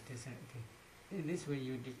you must discern. Okay? In this way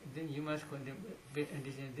then you must contemplate and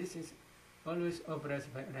discern. This is always operates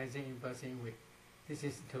by rising and passing away. This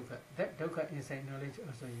is dukkha. That dukkha insight knowledge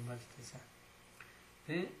also you must discern.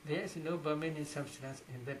 Then there is no permanent substance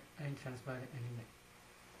in that untransparent element.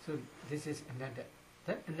 So this is another.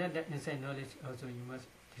 That another insight knowledge also you must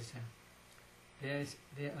discern.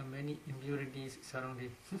 There are many impurities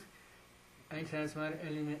surrounding. Untransparent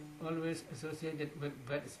element always associated with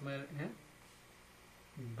bad smell,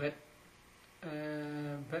 bad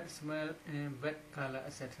smell and bad color,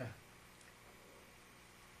 etc.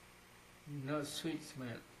 No sweet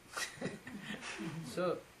smell.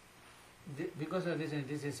 So because of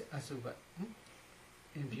this is asubha,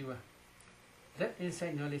 impure. That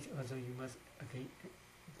insight knowledge also you must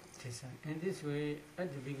discern. In this way,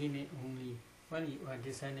 at the beginning only, while you are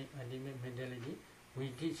discerning ultimate mentality, we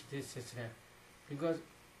teach this system. Because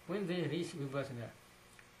when they reach Vipassana,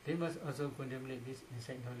 they must also contemplate this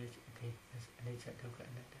insight knowledge as anicca, dukkha,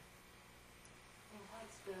 anatta. And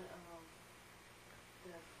what's the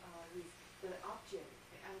object?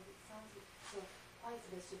 It sounds so. What is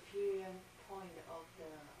the superior point of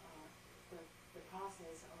the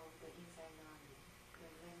process of the insight knowledge, the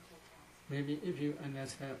mental process? Maybe if you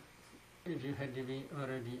understand, if you had to be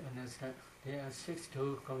already understand, there are 6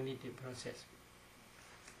 cognitive process.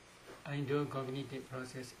 Indo cognitive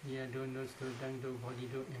process, here do, nose do, tongue do, body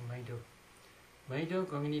do, and mind do. Mind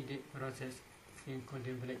cognitive process can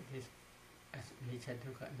contemplate this as anicca,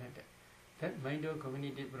 dukkha, anatta. That mind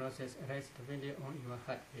cognitive process arises depending on your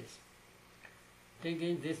heart base.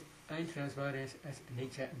 Taking this untransparent as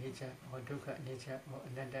nature, or dukkha nature, or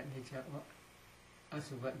anatta nature, or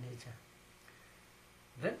asubha nature.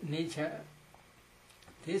 That nature,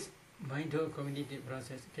 this mind cognitive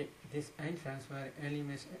process, take this untransparent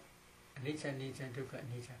elements, nature, dukkha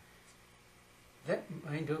nature. That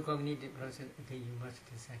mind cognitive process, you must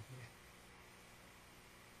decide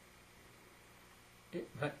here.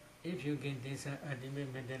 But If you gain this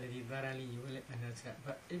ultimate mentality thoroughly, you will understand.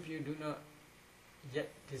 But if you do not yet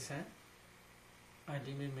discern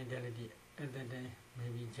ultimate mentality, at that time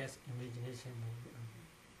maybe just imagination, maybe.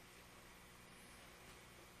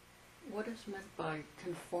 What is meant by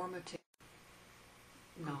conformity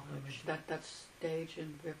knowledge? That stage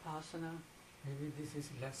in Vipassana? Maybe this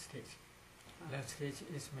is last stage. Last stage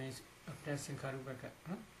is means after Sankharupaka.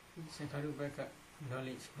 Sankharupaka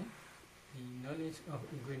knowledge. The knowledge of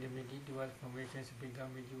equanimity, dual formations,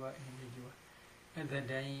 become dual and dual. At that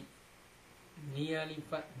time, nearly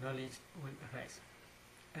part knowledge will arise.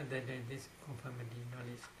 At that time, this conformity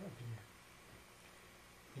knowledge appear.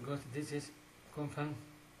 Because this is confirmed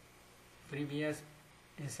previous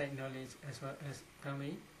insight knowledge as well as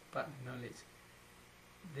coming part knowledge.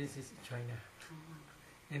 This is China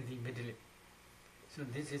in the middle. So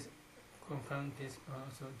this is confirmed, this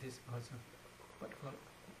also. What called?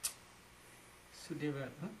 Suitable,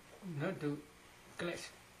 not to clash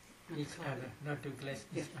each other, not to clash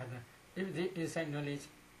each other. If the insight knowledge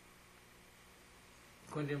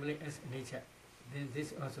contemplate as nature, then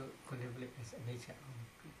this also contemplate as nature only.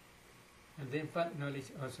 And then part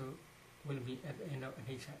knowledge also will be at the end of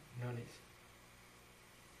nature knowledge.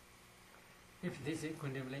 If this is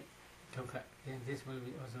contemplate dukkha, then this will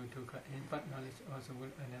be also dukkha, and part knowledge also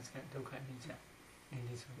will understand dukkha nature in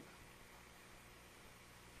this way.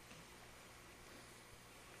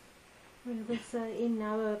 Well, because in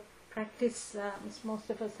our practice,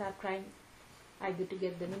 most of us are trying either to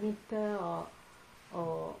get the nimitta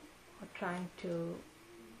or trying to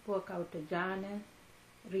work out a jhana,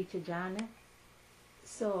 reach a jhana.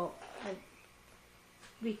 So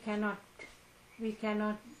we cannot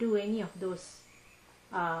do any of those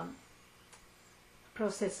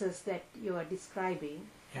processes that you are describing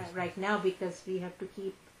right now, because we have to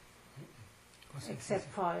keep, except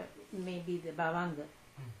for maybe the bhavanga.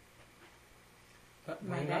 But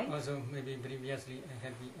Right? also maybe previously I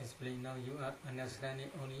had been explained. Now you are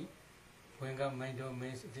understanding only Bhavanga mind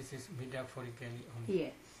means this is metaphorically only.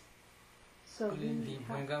 Yes. So only the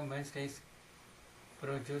Bhavanga mind states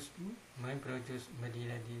mind produce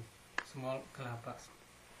materiality, small kalapas,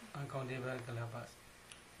 uncountable kalapas.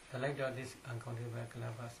 Select all these uncountable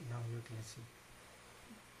kalapas, now you can see.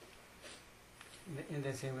 In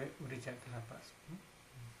the same way, Urija kalapas.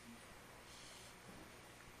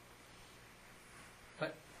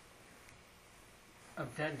 But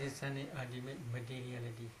after discerning ultimate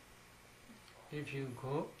materiality, if you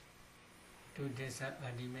go to discern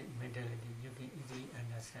ultimate materiality, you can easily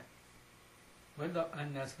understand. Without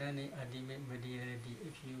understanding ultimate materiality,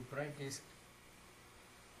 if you practice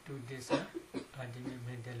to discern ultimate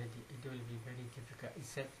mentality, it will be very difficult,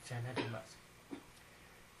 except Janatamas.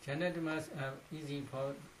 Janatamas are easy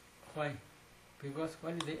for why? Because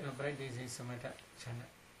when they are practicing samatha jhana,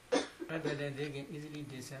 other than they can easily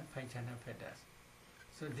discern 5 jhana fetters.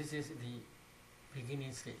 So this is the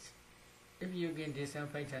beginning stage. If you can discern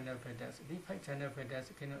 5 jhana fetters, the 5 jhana fetters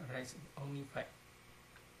cannot arise only 5.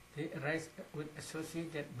 They arise with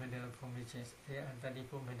associated mental formations. There are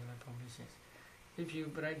 34 mental formations. If you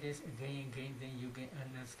practice again and again, then you can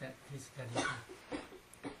understand this 34.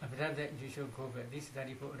 After that, you should go back. This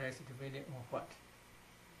 34 arises depending on what?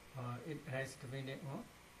 It arises depending on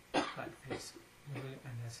heart phase. You will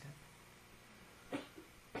understand.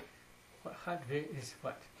 What heart phase is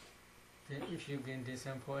what? Then if you can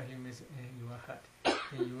discern 4 elements in your heart,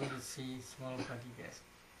 then you will see small particles.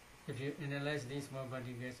 If you analyze these small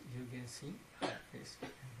particles, you can see heart phase.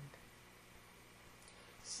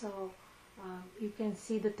 So you can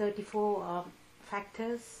see the 34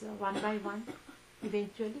 factors one by one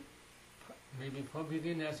eventually. Maybe for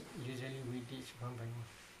beginners, usually we teach one by one,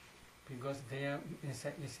 because their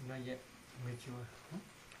insight is not yet mature.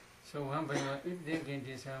 So one by one, if they can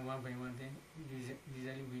discern one by one, then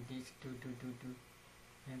usually we teach 2, 2, 2, 2,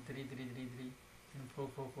 then 3, 3, 3, 3, then 4,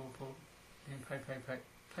 4, 4, 4, then 5, 5, 5.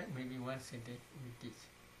 5 maybe once a day we teach.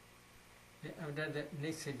 Then after that,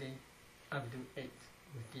 next day up to 8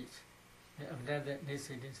 we teach. Then after that, next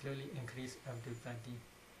day slowly increase up to 30.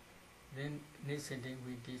 Then next day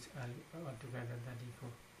we teach altogether 34.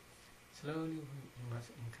 Slowly we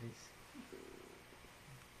must increase.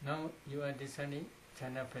 Now you are discerning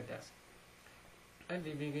jhana fetters. At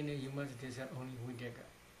the beginning you must discern only Vidyaka.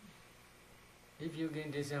 If you can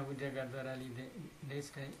discern Vidyaka thoroughly, then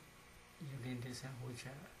next time you can discern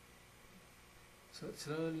Vichara. So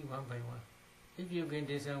slowly one by one. If you can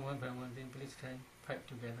discern one by one, then please try 5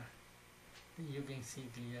 together. Then you can see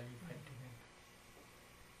clearly 5 together.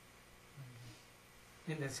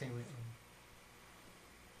 In the same way only.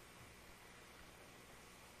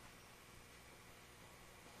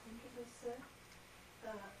 Thank you, sir.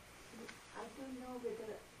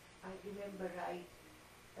 I remember right,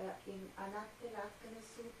 in Anatta Lakkhana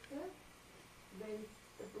Sutta, when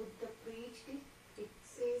the Buddha preached it, it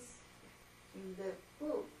says in the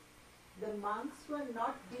book, the monks were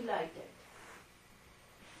not delighted.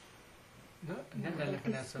 No, No, Anatta that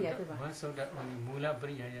Lakkhana is the Sutta. other one. One Sutta only Mula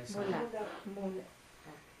Priyaya Sutta. Mula.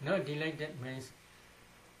 No, delighted means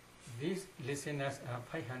these listeners are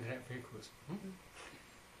 500 bhikkhus.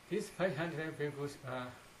 These 500 bhikkhus are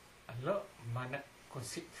a lot mana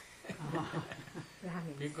conceit.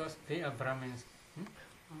 Brahmins. Because they are Brahmins.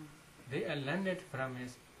 They are learned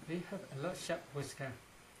Brahmins. They have a lot sharp wisdom.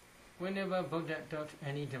 Whenever Buddha taught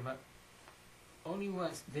any Dhamma, only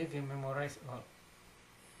once they can memorize all.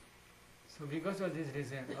 So because of this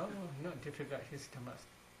reason, not difficult his Dhammas.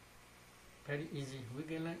 Very easy, we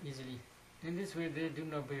can learn easily. In this way they do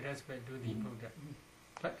not pay respect to the Buddha.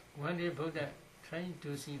 But one day Buddha trying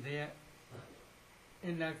to see their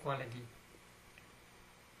inner quality.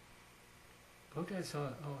 Buddha saw,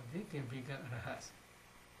 they can become arahats.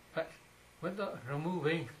 But without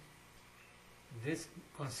removing this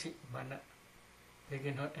conceit, mana, they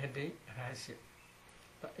cannot attain arahantship.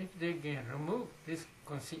 But if they can remove this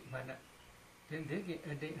conceit, mana, then they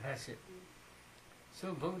can attain arahantship.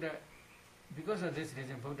 So Buddha, because of this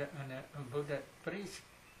reason, Buddha preached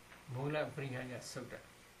Mula Priyaya Sutta.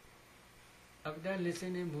 After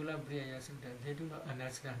listening Mula Priyaya Sutta, they do not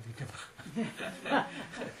understand the Dhamma.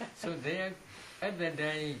 So they are, at that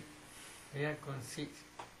day, their conceit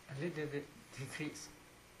a little bit decreased.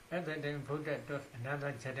 At that time, Buddha taught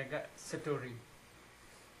another Jataka story.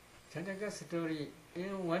 Jataka story,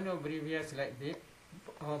 in one of previous like this,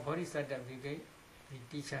 our Bodhisattva became the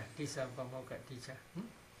teacher, Pamokkha teacher.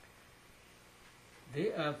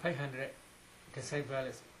 They are 500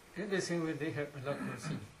 disciples. In the same way, they have a lot to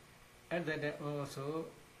see. At that time also,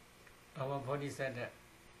 our Bodhisattva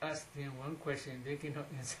asked them one question, they cannot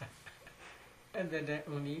answer. At that time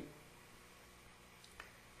only,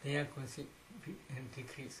 their conceit and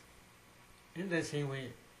decrease. In the same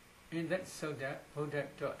way, in that sutta, Buddha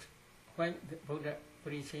taught, when the Buddha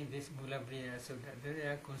preaching this Mula Priyaya Sutta,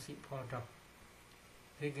 their conceit fall down.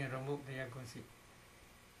 They can remove their conceit.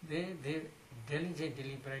 They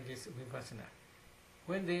diligently practice vipassana.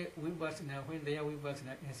 When their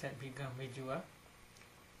vipassana inside become mature,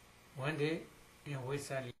 one day in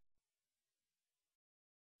Vaisali,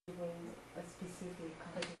 A specific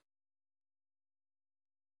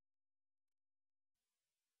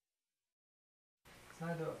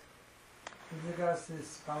Sayadaw, with regards to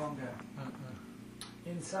this Pawanga,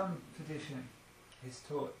 in some tradition it's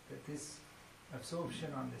taught that this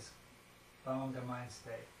absorption on this Pawanga mind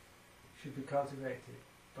state should be cultivated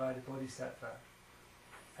by the Bodhisattva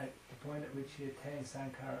at the point at which he attains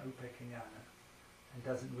Sankhara Upekkhañāna and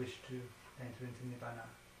doesn't wish to enter into Nibbana.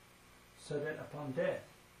 So that upon death,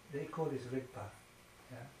 they call this Rigpa,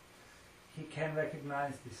 he can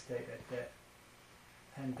recognize this state at death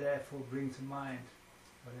and therefore bring to mind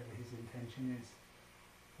whatever his intention is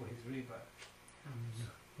for his rebirth.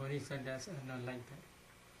 Bodhisattvas are not like that.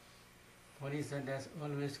 Bodhisattvas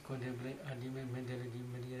always contemplate ultimate mentality,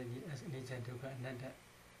 materiality as nature, dukkha, anatta,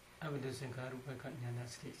 abhidha sankhara upekkha jnana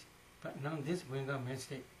stage. But now this Venga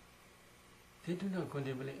state, they do not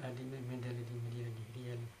contemplate ultimate mentality, materiality,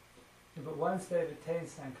 really. Yeah, but once they've attained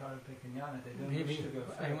Sankhara Upekkhañāna, they don't wish to go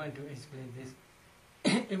further. I want to explain this.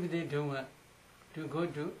 If they don't want to go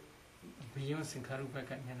to beyond Sankhara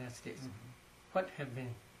Upekkha jnana stage, what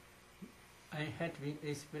happened? I had been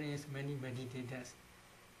experienced many meditators.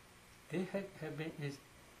 They had happened is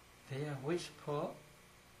their wish for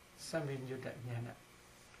Saviññutta jnana.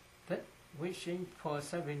 That wishing for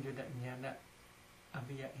Saviññutta jnana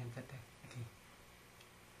abhiya entered.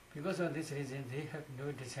 Because of this reason, they have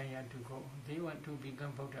no desire to go on. They want to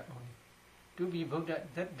become Buddha only. To be Buddha,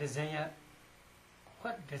 that desire,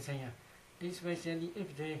 what desire? Especially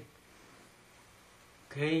if they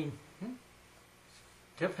gain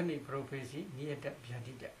definite prophecy near that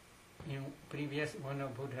Vyadita in previous one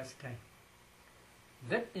of Buddha's time.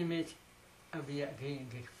 That image appear again and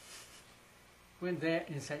again. When their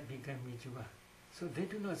insight become mature. So they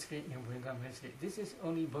do not stay in Venga state. This is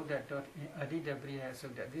only Buddha taught in Adita Priyaya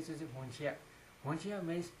Sutta. This is Vanchya. Vanchya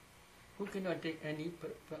means who cannot take any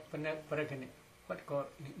paragana. What called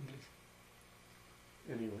in English?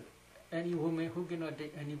 Anyway. Any woman who cannot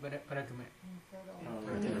take any paragama.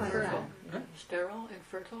 Infertile. Sterile,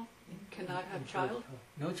 infertile, cannot have child.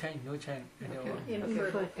 No child at all.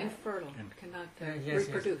 Infertile, cannot Yes.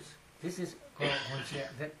 reproduce. This is called Vanchya.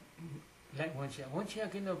 That like Vanchya.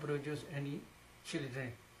 Vanchya cannot produce any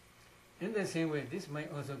children. In the same way, this mind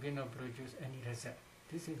also cannot produce any rasa.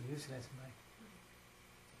 This is useless mind.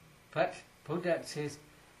 But Buddha says,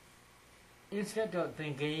 instead of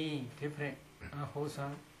thinking different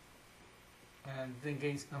unwholesome and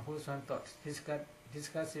thinking unwholesome thoughts,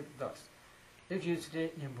 discursive thoughts, if you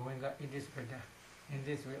stay in Bhuanga, it is better. In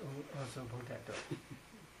this way also Buddha taught.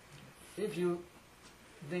 If you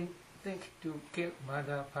think to kill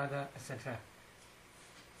mother, father, etc.,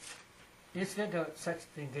 instead of such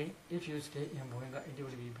thinking, if you stay in Bhuanga, it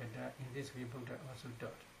will be better. In this way Buddha also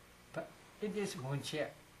taught. But it is one chair,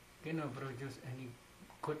 cannot produce any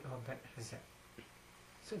good or bad result.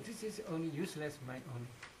 So this is only useless mind only.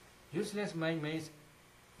 Useless mind means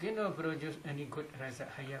cannot produce any good result,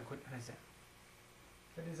 higher good result.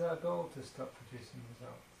 But is our goal to stop producing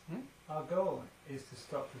results? Our goal is to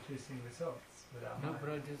stop producing results with our No mind.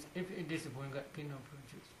 produce. If it is Bhuanga, cannot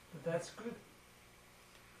produce. But that's good.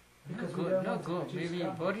 No Because we good, don't no want to good. produce Maybe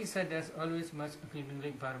karma. bodhisattvas always must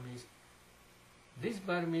accumulate paramis. These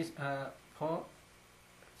paramis are for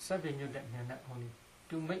Savinyuta Jnana only,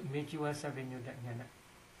 to make mature Savinyuta Jnana.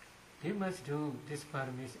 They must do these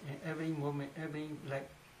paramis in every moment,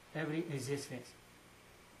 every existence.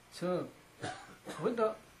 So,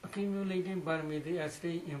 without accumulating parami, they are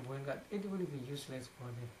staying in Bhuanga. It will be useless for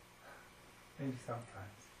them. Maybe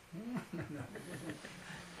sometimes.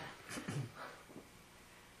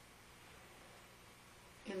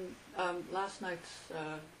 In last night's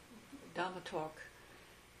Dhamma talk,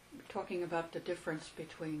 talking about the difference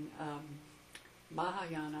between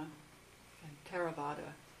Mahayana and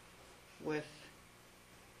Theravada with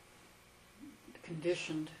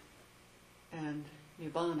conditioned and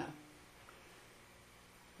Nibbana.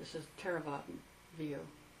 This is Theravadan view.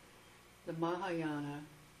 The Mahayana,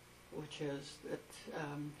 which is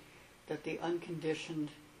that the unconditioned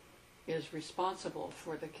is responsible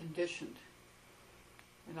for the conditioned.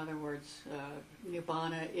 In other words,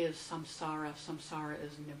 Nibbana is samsara, samsara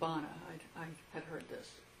is Nibbana. I had heard this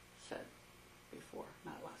said before,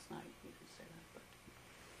 not last night, you didn't say that,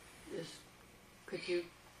 but could you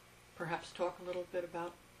perhaps talk a little bit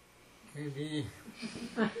about? Maybe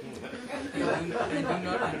I do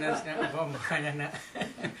not understand about Mahayana,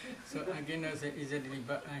 so I cannot say easily,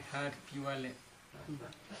 but I heard pure land.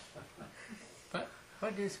 But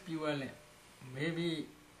what is pure land? Maybe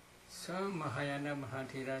some Mahayana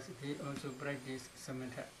Mahatheras, they also practice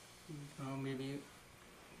samatha, or maybe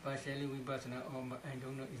partially vipassana, or I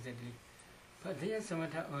don't know exactly. But their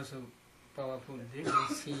samatha also powerful. They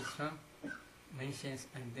can see some mentions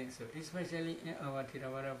and things. So especially in our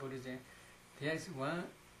Theravada Buddhism, there is one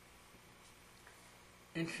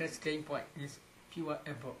interesting point, is pure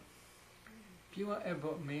abode. Pure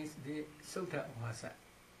abode means the Sutta Vasa.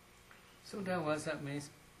 Sutta Vasa means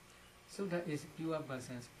Sutta is pure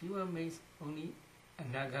persons. Pure means only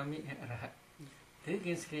Anagami and Arahat. They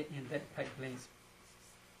can stay in that five planes.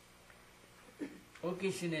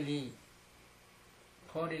 Occasionally,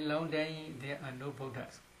 for a long time, there are no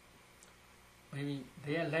Buddhas. Maybe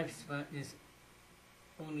their lifespan is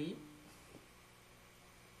only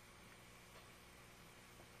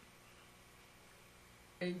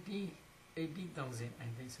 80,000, I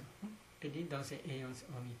think so. 80,000 aeons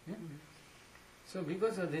only. So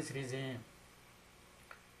because of this reason,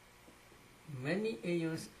 many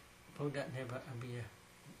aeons Buddha never appear.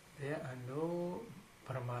 There are no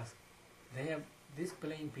Brahmas. This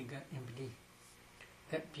plane become empty.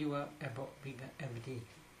 That pure abode become empty.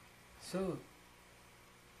 So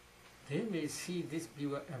they may see this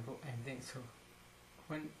pure abode and then so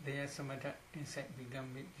when their samatha inside become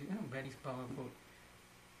very powerful,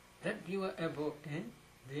 that pure abode and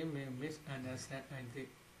they may misunderstand and the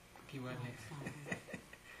pureness.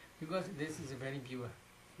 Because this is very pure.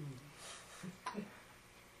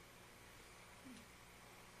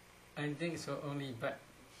 I think so only, but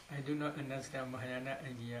I do not understand Mahayana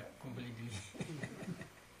idea completely.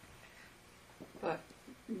 But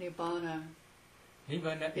Nibbana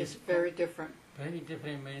is is very different. Very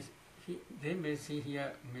different means they may see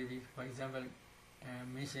here maybe, for example,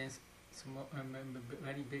 missions, small,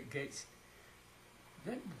 very big gates.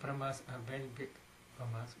 Then Brahmas are very big.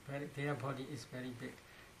 Brahmas, their body is very big.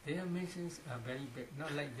 Their missions are very big,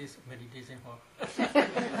 not like this meditation hall.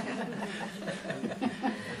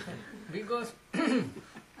 Because,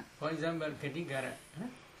 for example, Gadigara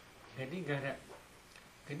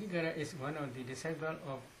is one of the disciples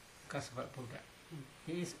of Kaspa Buddha.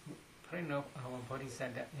 He is friend of our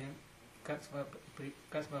Bodhisattva in Kaspa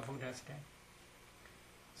Buddha's time.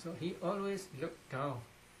 So he always looked down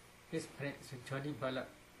his friend Jodi Balak.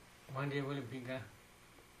 One day will become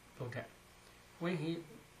Buddha. When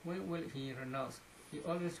will he renounce? He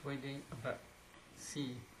always waiting about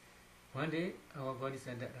see. One day our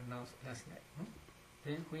Bodhisattva renounced last night.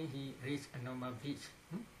 Then when he reached a normal beach,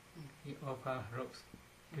 he offered ropes.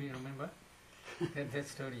 Do you remember? that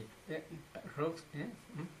story. Rocks,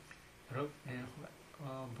 rock and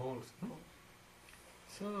balls.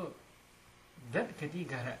 So that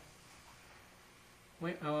Katigara,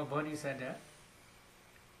 when our bodies are there,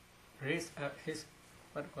 raise up his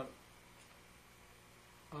what called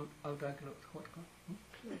outer clothes, what called?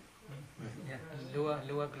 Yeah,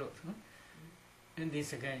 lower clothes. And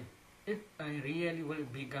this again, if I really will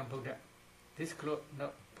become Buddha, this cloth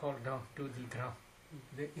not fall down to the ground.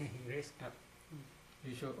 Then he raise up.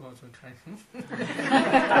 You should also try.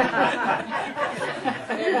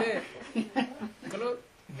 Cloth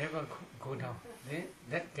never go down. Then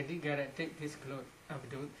that Katigara take this cloth up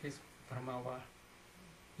to his Brahmawa.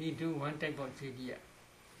 He do one type of jidya.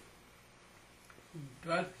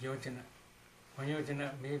 12 yojana. 1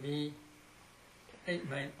 yojana maybe 8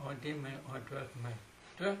 mile or 10 mile or 12 mile.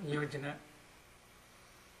 12 yojana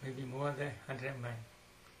maybe more than 100 mile.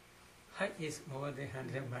 Height is more than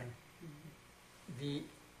 100 mile. The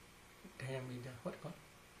diameter, what called?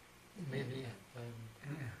 Maybe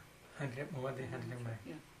 100, more than 100 mile.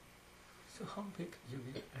 Yeah. So how big you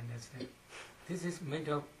will understand? This is made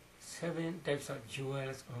of 7 types of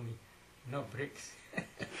jewels only, no bricks,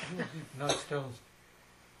 no stones.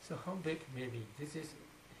 So how big maybe? This is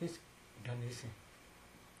his donation.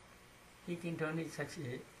 He can donate such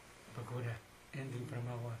a pagoda and the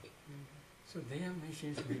Brahmawa. So their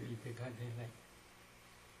machines may be bigger than like.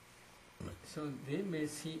 So they may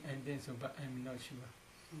see and then so, but I'm not sure.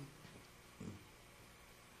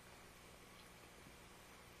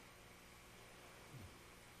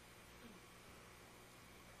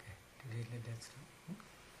 Okay, today let that stop.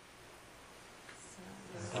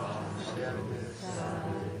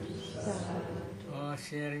 Oh,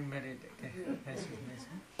 sharing merit. Okay, that's nice.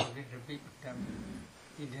 Okay, repeat.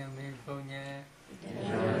 Idame punya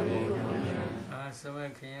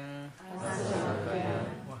asavakya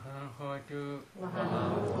wahahotu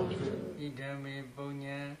idame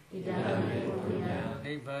punya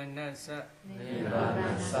nibbanasa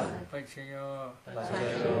pachayo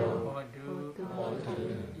hodu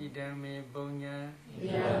idame punya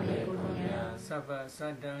sabba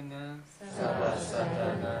sadhana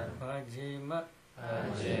vajima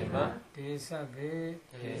Desabe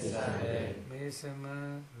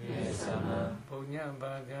Mesama Punya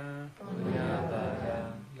Baga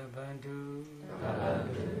Labandu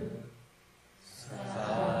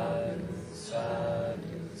Sadhu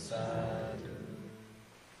Sadhu Sadhu